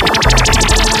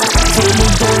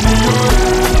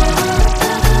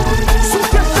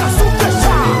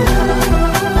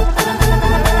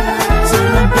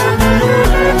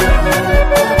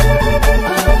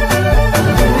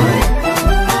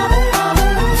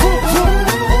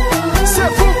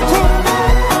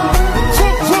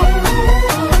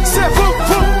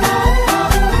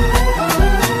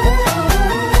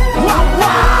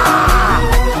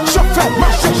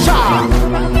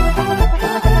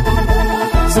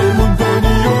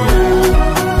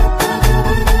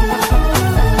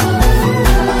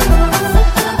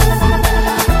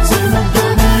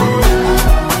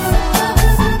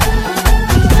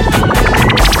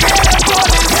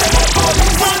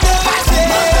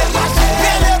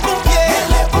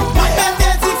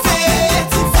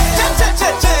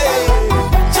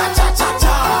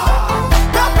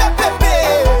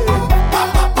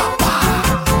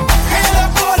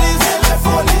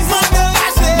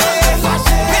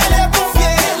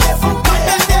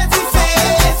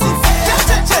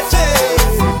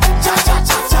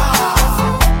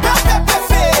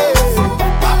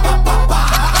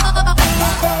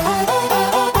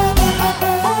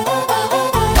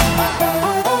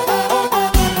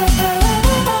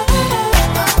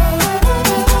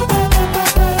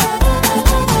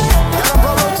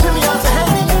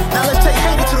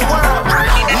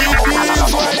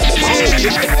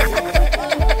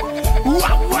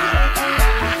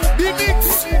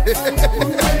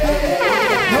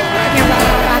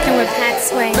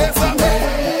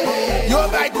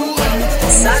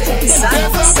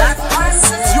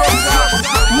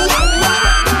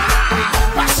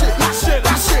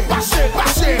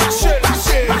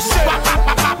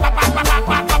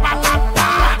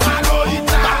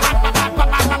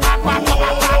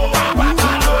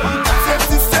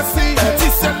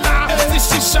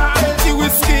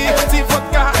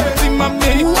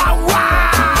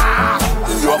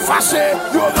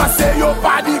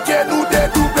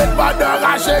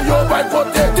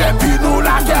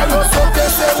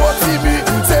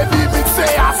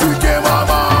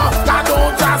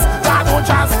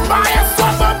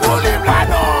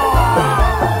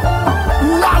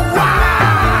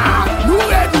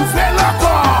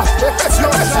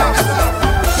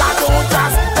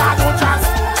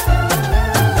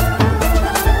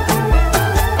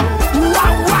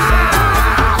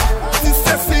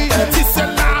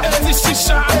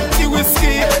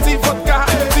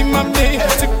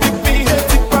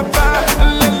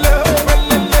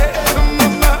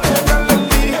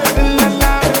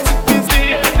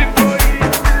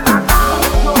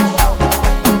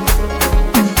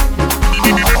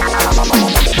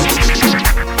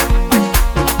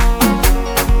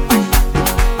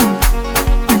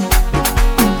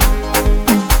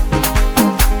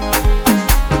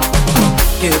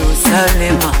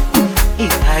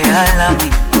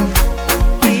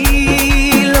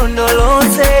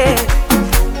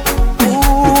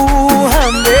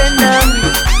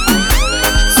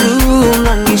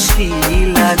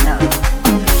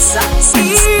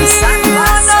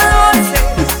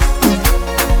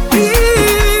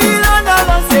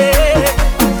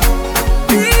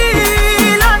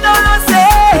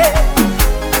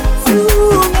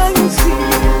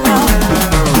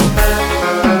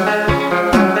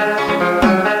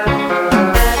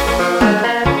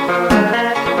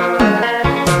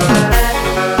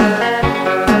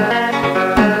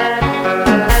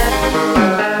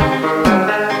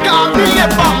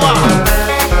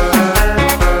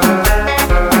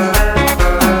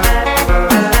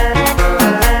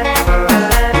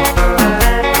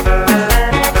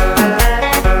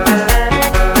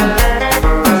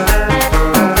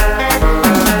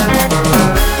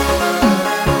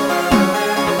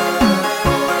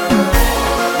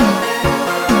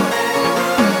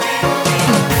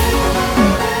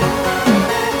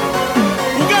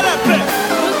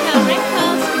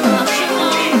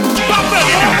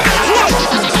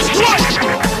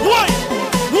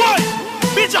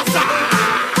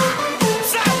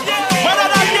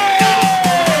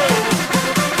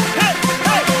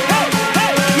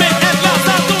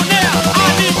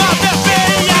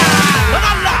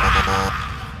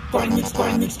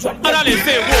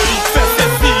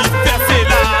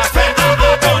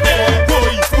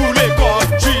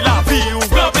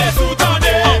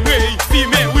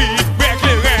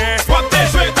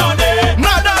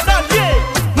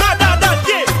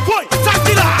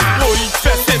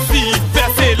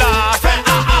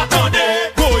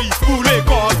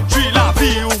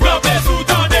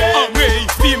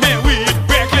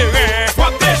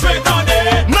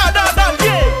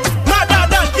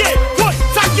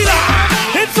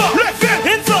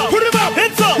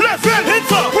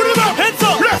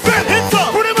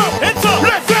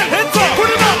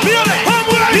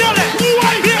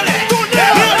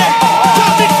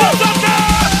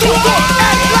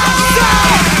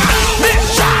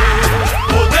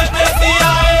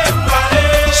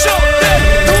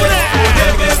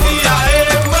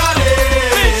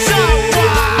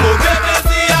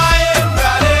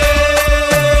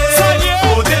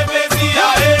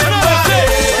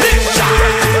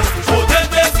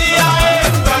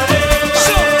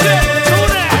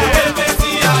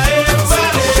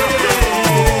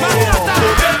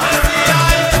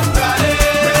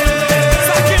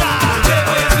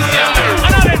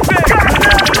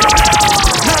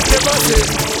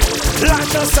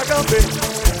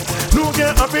 nous gain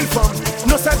un pile femme.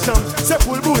 Nos 7 chambres, c'est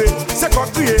pour le bourrer, c'est quoi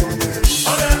crier.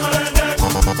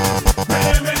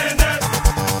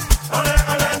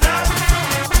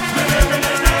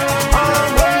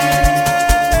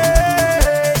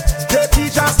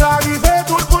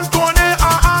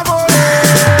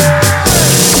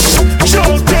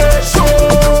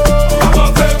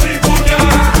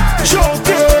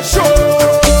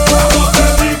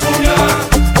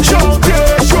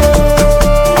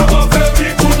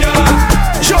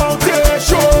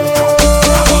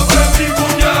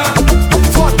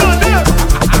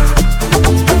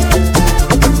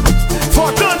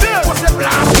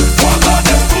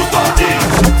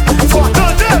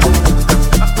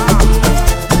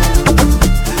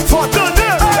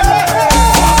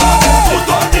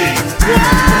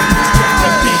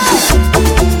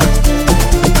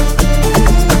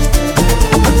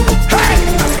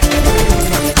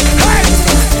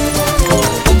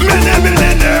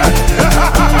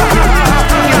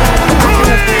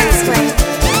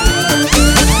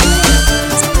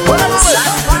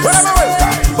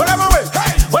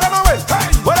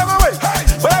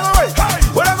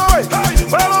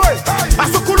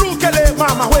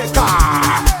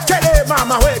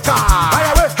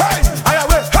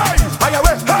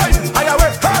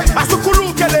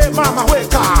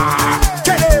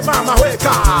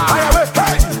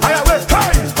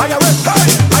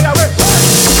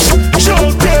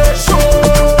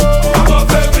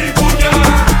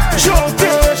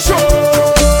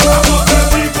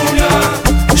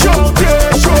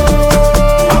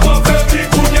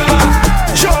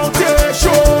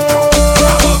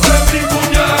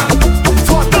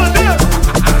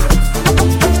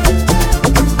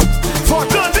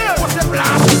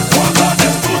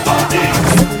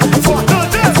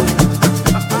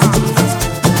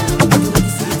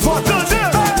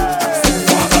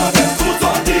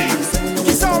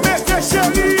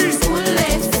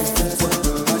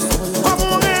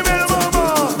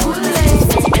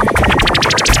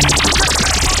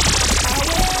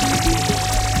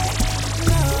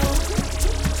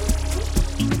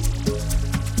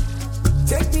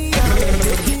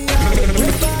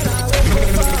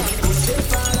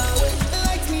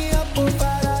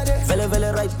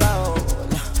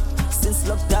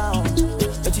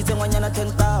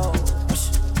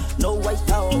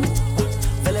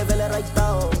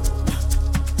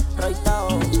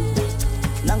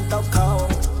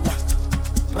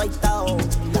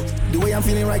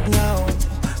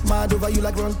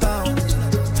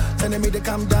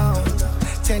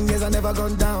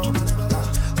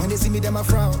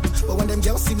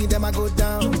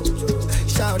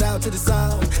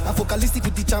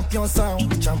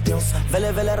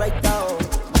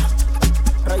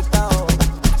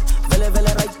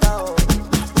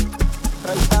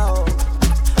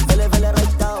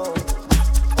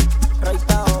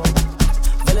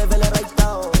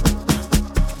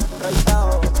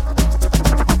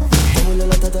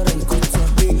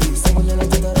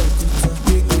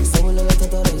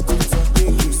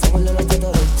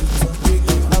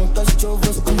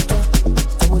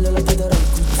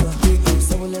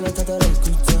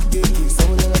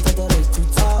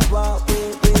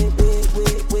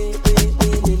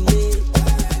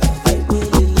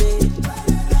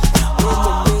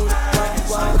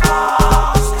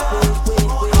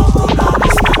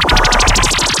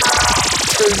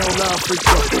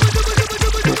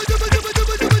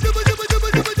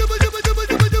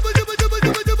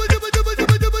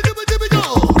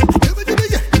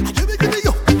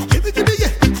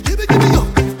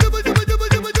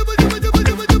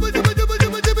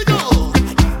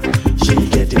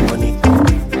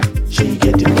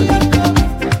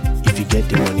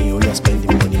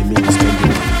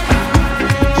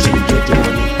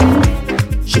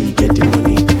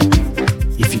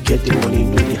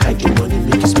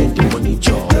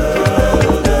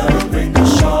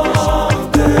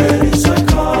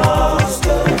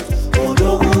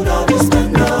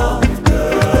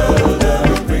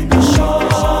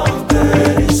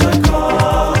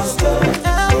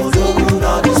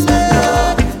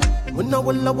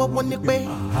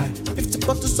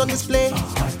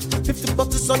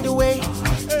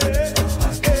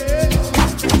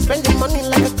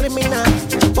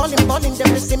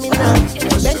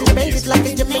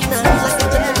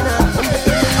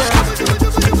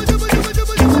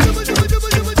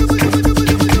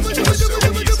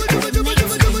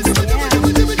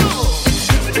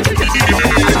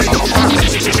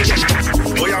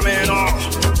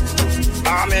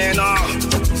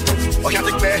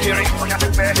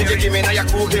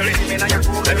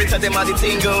 Let me tell them how the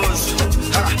thing goes.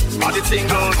 How the thing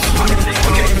goes.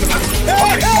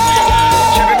 Okay.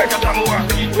 Cherry Becca Tamu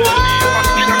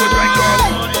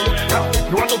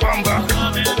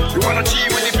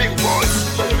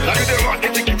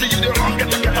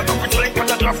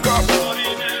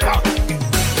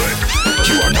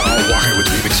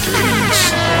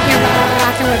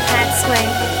That's way.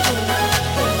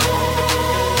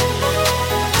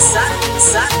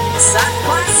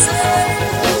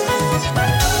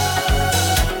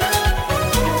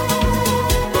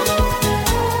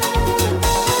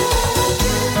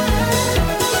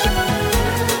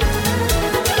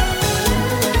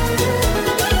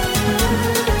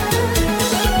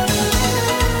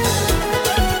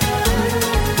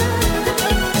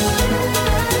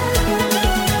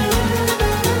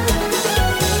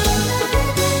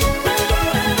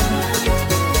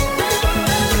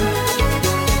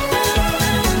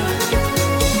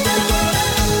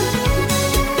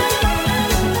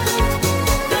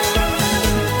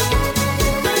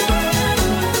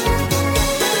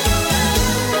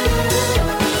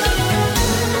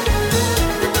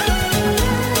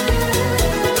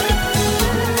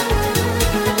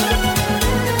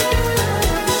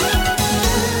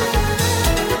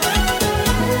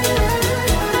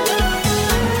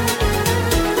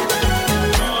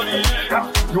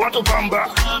 You want to bamba?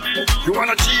 You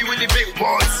wanna cheat with the big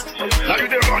boys? Now you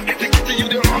the run, get the kitty, you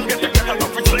the run, get the better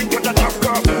off a drink with a top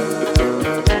cup.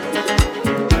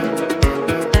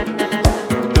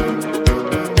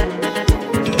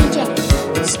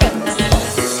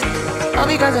 All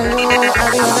because of you, I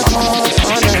be on the phone,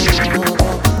 oh no, no.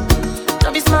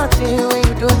 Don't be smart when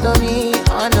you do it to me,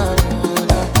 oh no,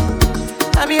 no.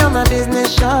 I be on my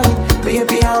business, shawty, but you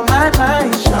be on my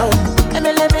mind, shawty.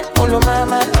 Let me all of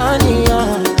my honey,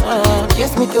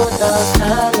 kiss me to the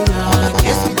cellular,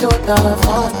 kiss me to the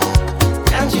phone.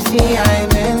 Can't you see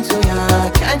I'm into ya?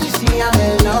 Can't you see I'm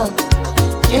in love?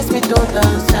 Kiss me to the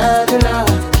cellular,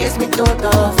 kiss me to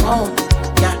the phone.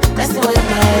 Yeah, messing with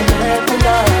my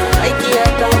regular, I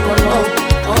can't don't go low.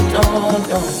 Oh no,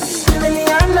 no.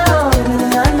 Emiliano,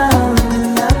 Emiliano,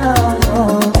 Emiliano, no.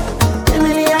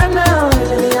 Emiliano,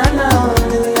 Emiliano,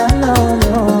 Emiliano,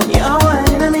 no. Yo,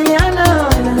 Emiliano,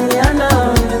 Emiliano,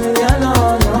 Emiliano,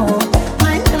 no.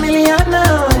 My Emiliano,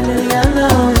 Emiliano,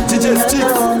 DJ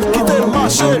Steve, get that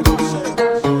machine.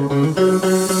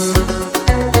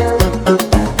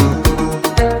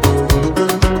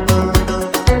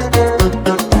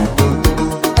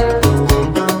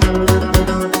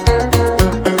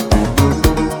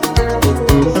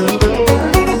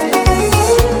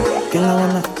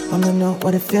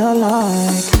 What it feel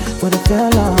like, what it feel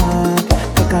like.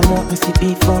 Like I know I see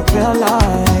it for real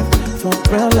life, for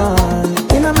real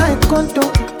life. In a my condo,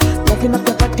 walking up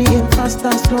the body in fast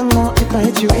and slow mo. If I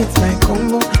hit you, it's my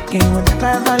combo. Can't you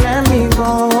never let me go,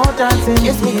 dancing.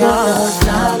 Kiss me to the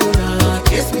cellular,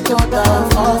 kiss me to the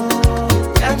phone.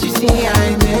 Can't you see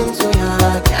I'm into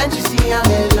ya? Can't you see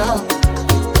I'm in love?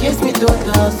 Kiss me to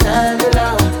the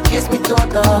cellular, kiss me to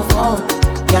the phone.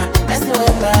 Yeah, messing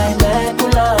with my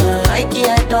medulla, I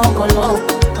can't don't go low.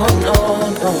 Oh no,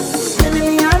 no.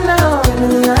 Emiliano,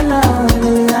 Emiliano,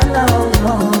 Emiliano,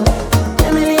 no.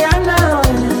 Emiliano,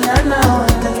 Emiliano,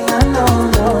 Emiliano,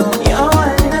 no. Yo,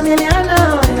 Emiliano,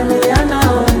 Emiliano,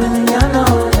 Emiliano,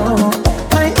 no.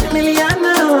 My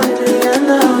Emiliano,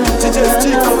 Emiliano.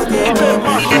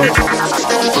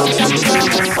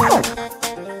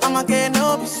 I'ma get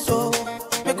no be so.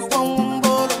 Make you one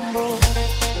bolombo.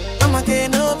 I'ma get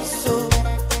no be so.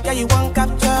 Yeah, you want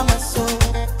capture my soul.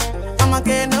 I'ma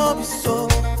get no be so.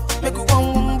 Make you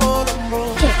one bolombo.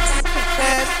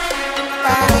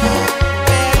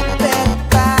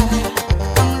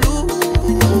 I'm loose.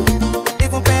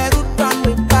 Even Peru done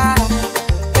me by.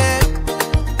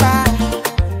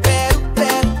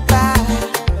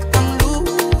 I'm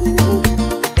loose.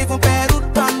 Even Peru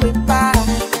done me by.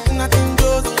 Nothing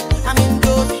Josie, I'm in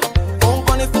Josie. Won't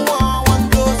call it for one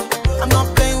Josie. I'm not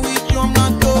playing with you, I'm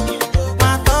not joking.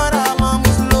 My thought I'm on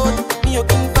this load. Me, you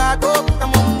can back up,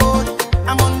 I'm on board.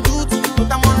 I'm on duty,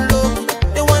 but I'm on low.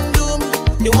 They want do me,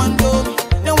 they want do me.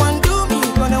 They want do me,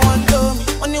 but they want do me.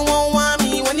 When you won't want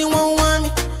me, when you won't want me.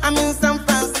 I'm in San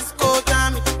Francisco,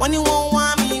 Tommy. When you won't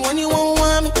want me, when you won't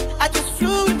want me. I just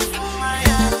flew in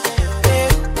Miami.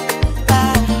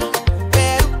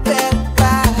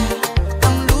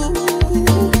 I'm loose.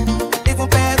 Even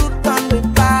Peru done me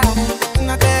by. I'm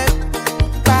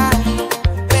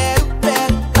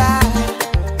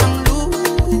loose.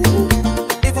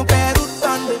 Even Peru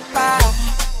done me by.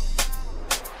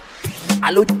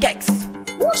 Allo Tex.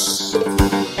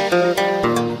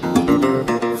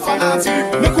 Fanatic,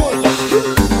 Nicole.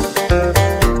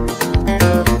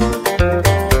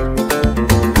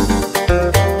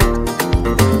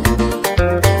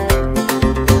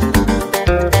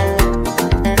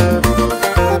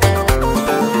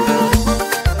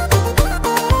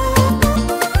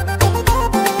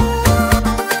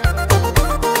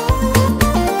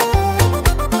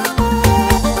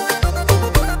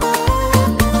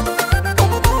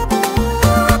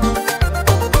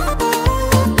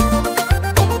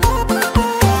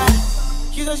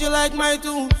 like my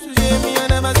tunes. She say me I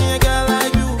never seen a girl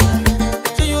like you.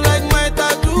 Say you like my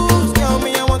tattoos. Tell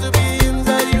me I want to be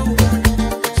inside you.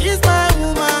 She's my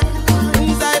woman.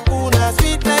 Inside Puna,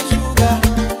 sweet like sugar.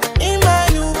 In my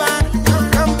new van,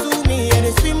 come to me and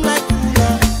they swim like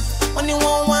tuna. When you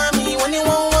won't want me, when you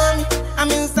won't want me,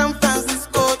 I'm in San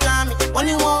Francisco, Tommy. When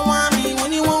you won't want me,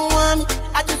 when you won't want me,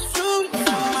 I just shoot you.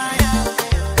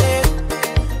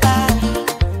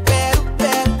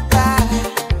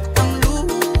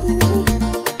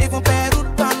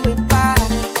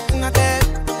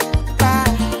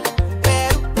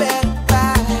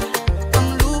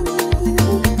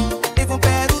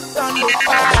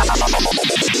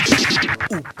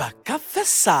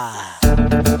 Ça.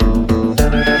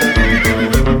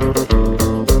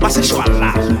 Mas c'est choix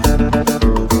là.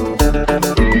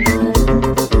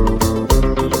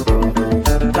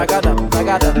 Tagada,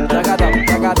 tagada, tagada,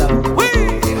 tagada. Oui.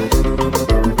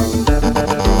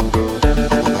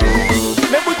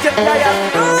 Mais vous êtes là,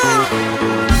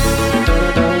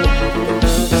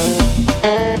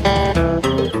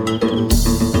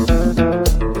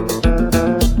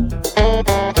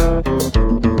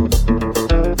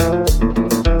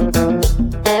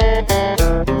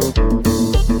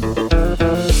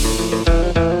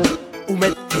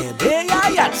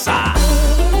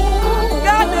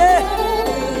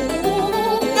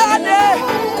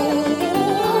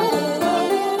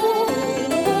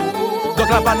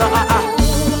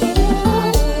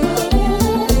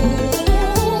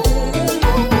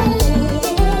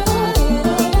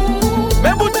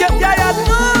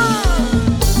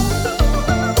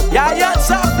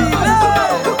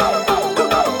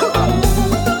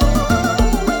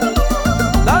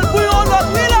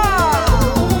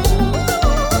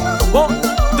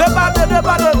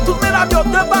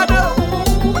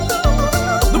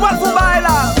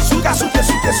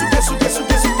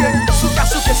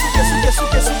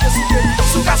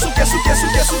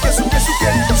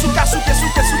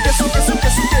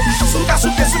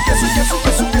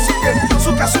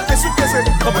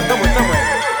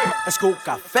 est-ce qu'on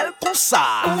a fait comme ça?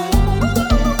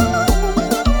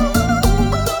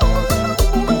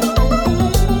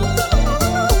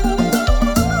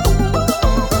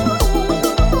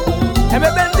 Eh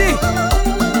bien, Bendy,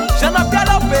 j'en ai bien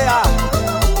la paix.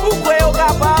 Pourquoi est-ce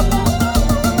capable?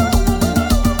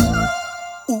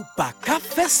 Ou pas qu'à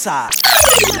faire ça?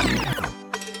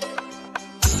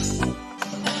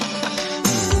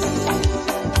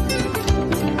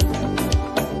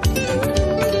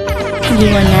 You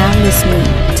are now listening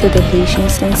to the Haitian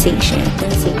Sensation.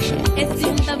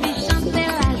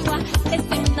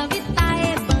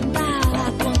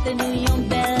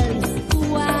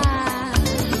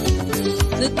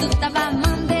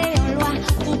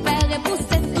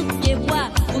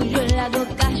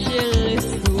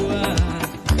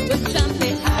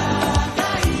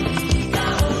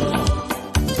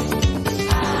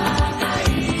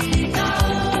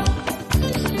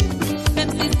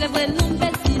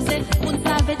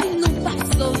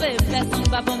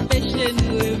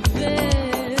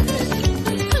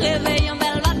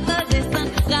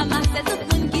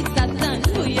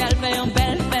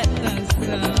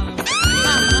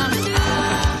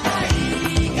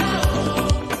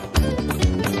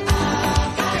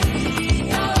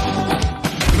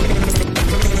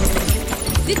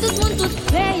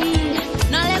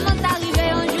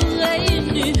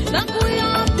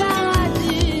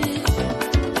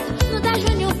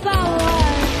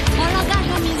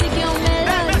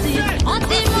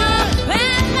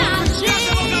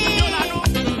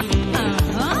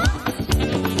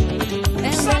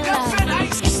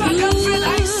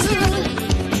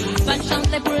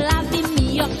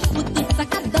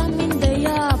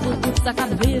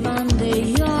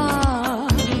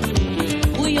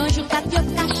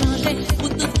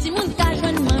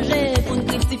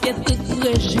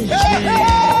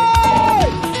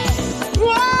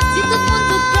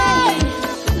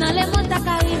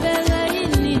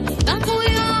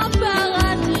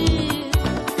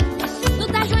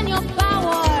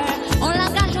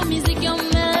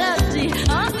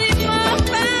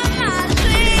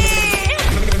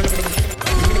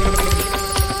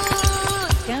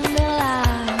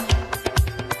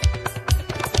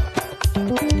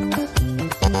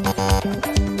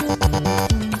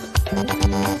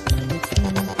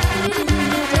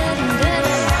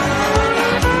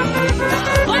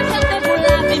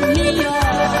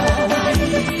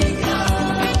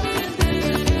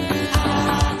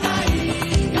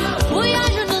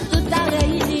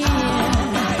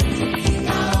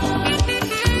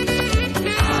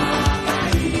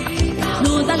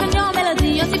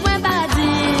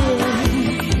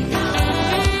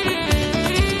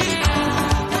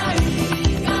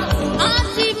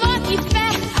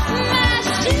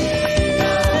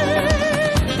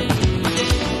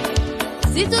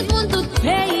 Si tout le monde, tout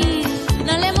pays,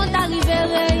 dans les mondes arrivés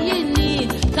réunis,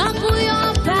 tant pour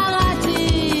un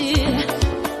paradis.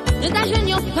 Nous t'ajoutons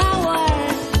your power,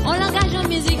 on l'engage en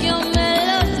musique et en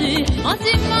mélodie. On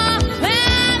dit moi,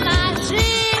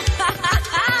 magie.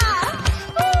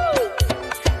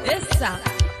 Et ça.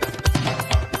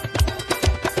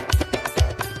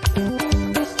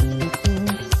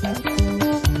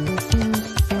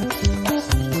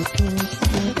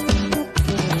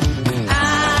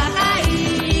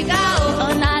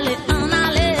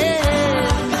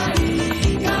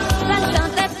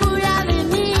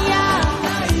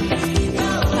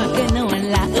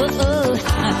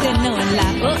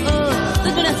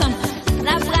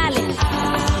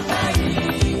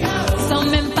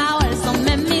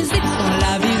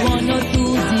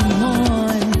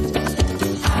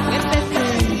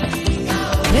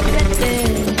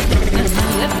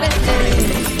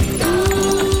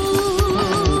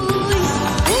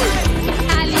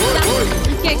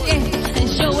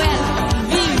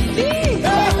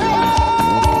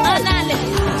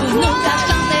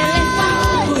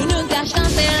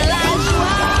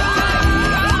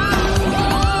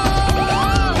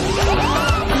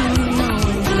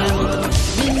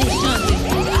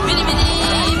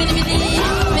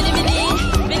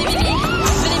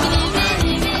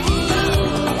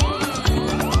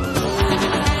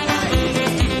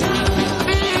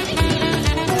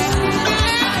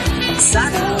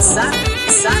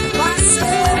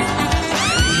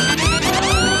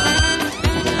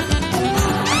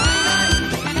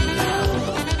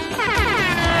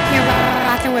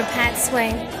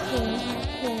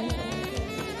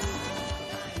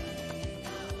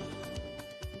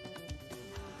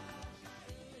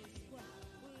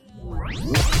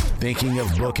 Thinking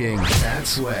of booking that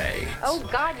sway? Oh,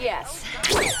 God, yes.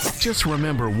 Just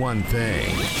remember one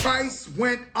thing. Price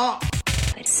went up.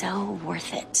 It's so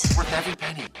worth it. Worth every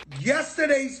penny.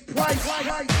 Yesterday's price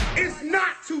is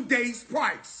not today's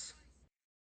price.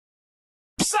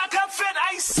 Suck up, FETE,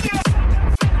 I see.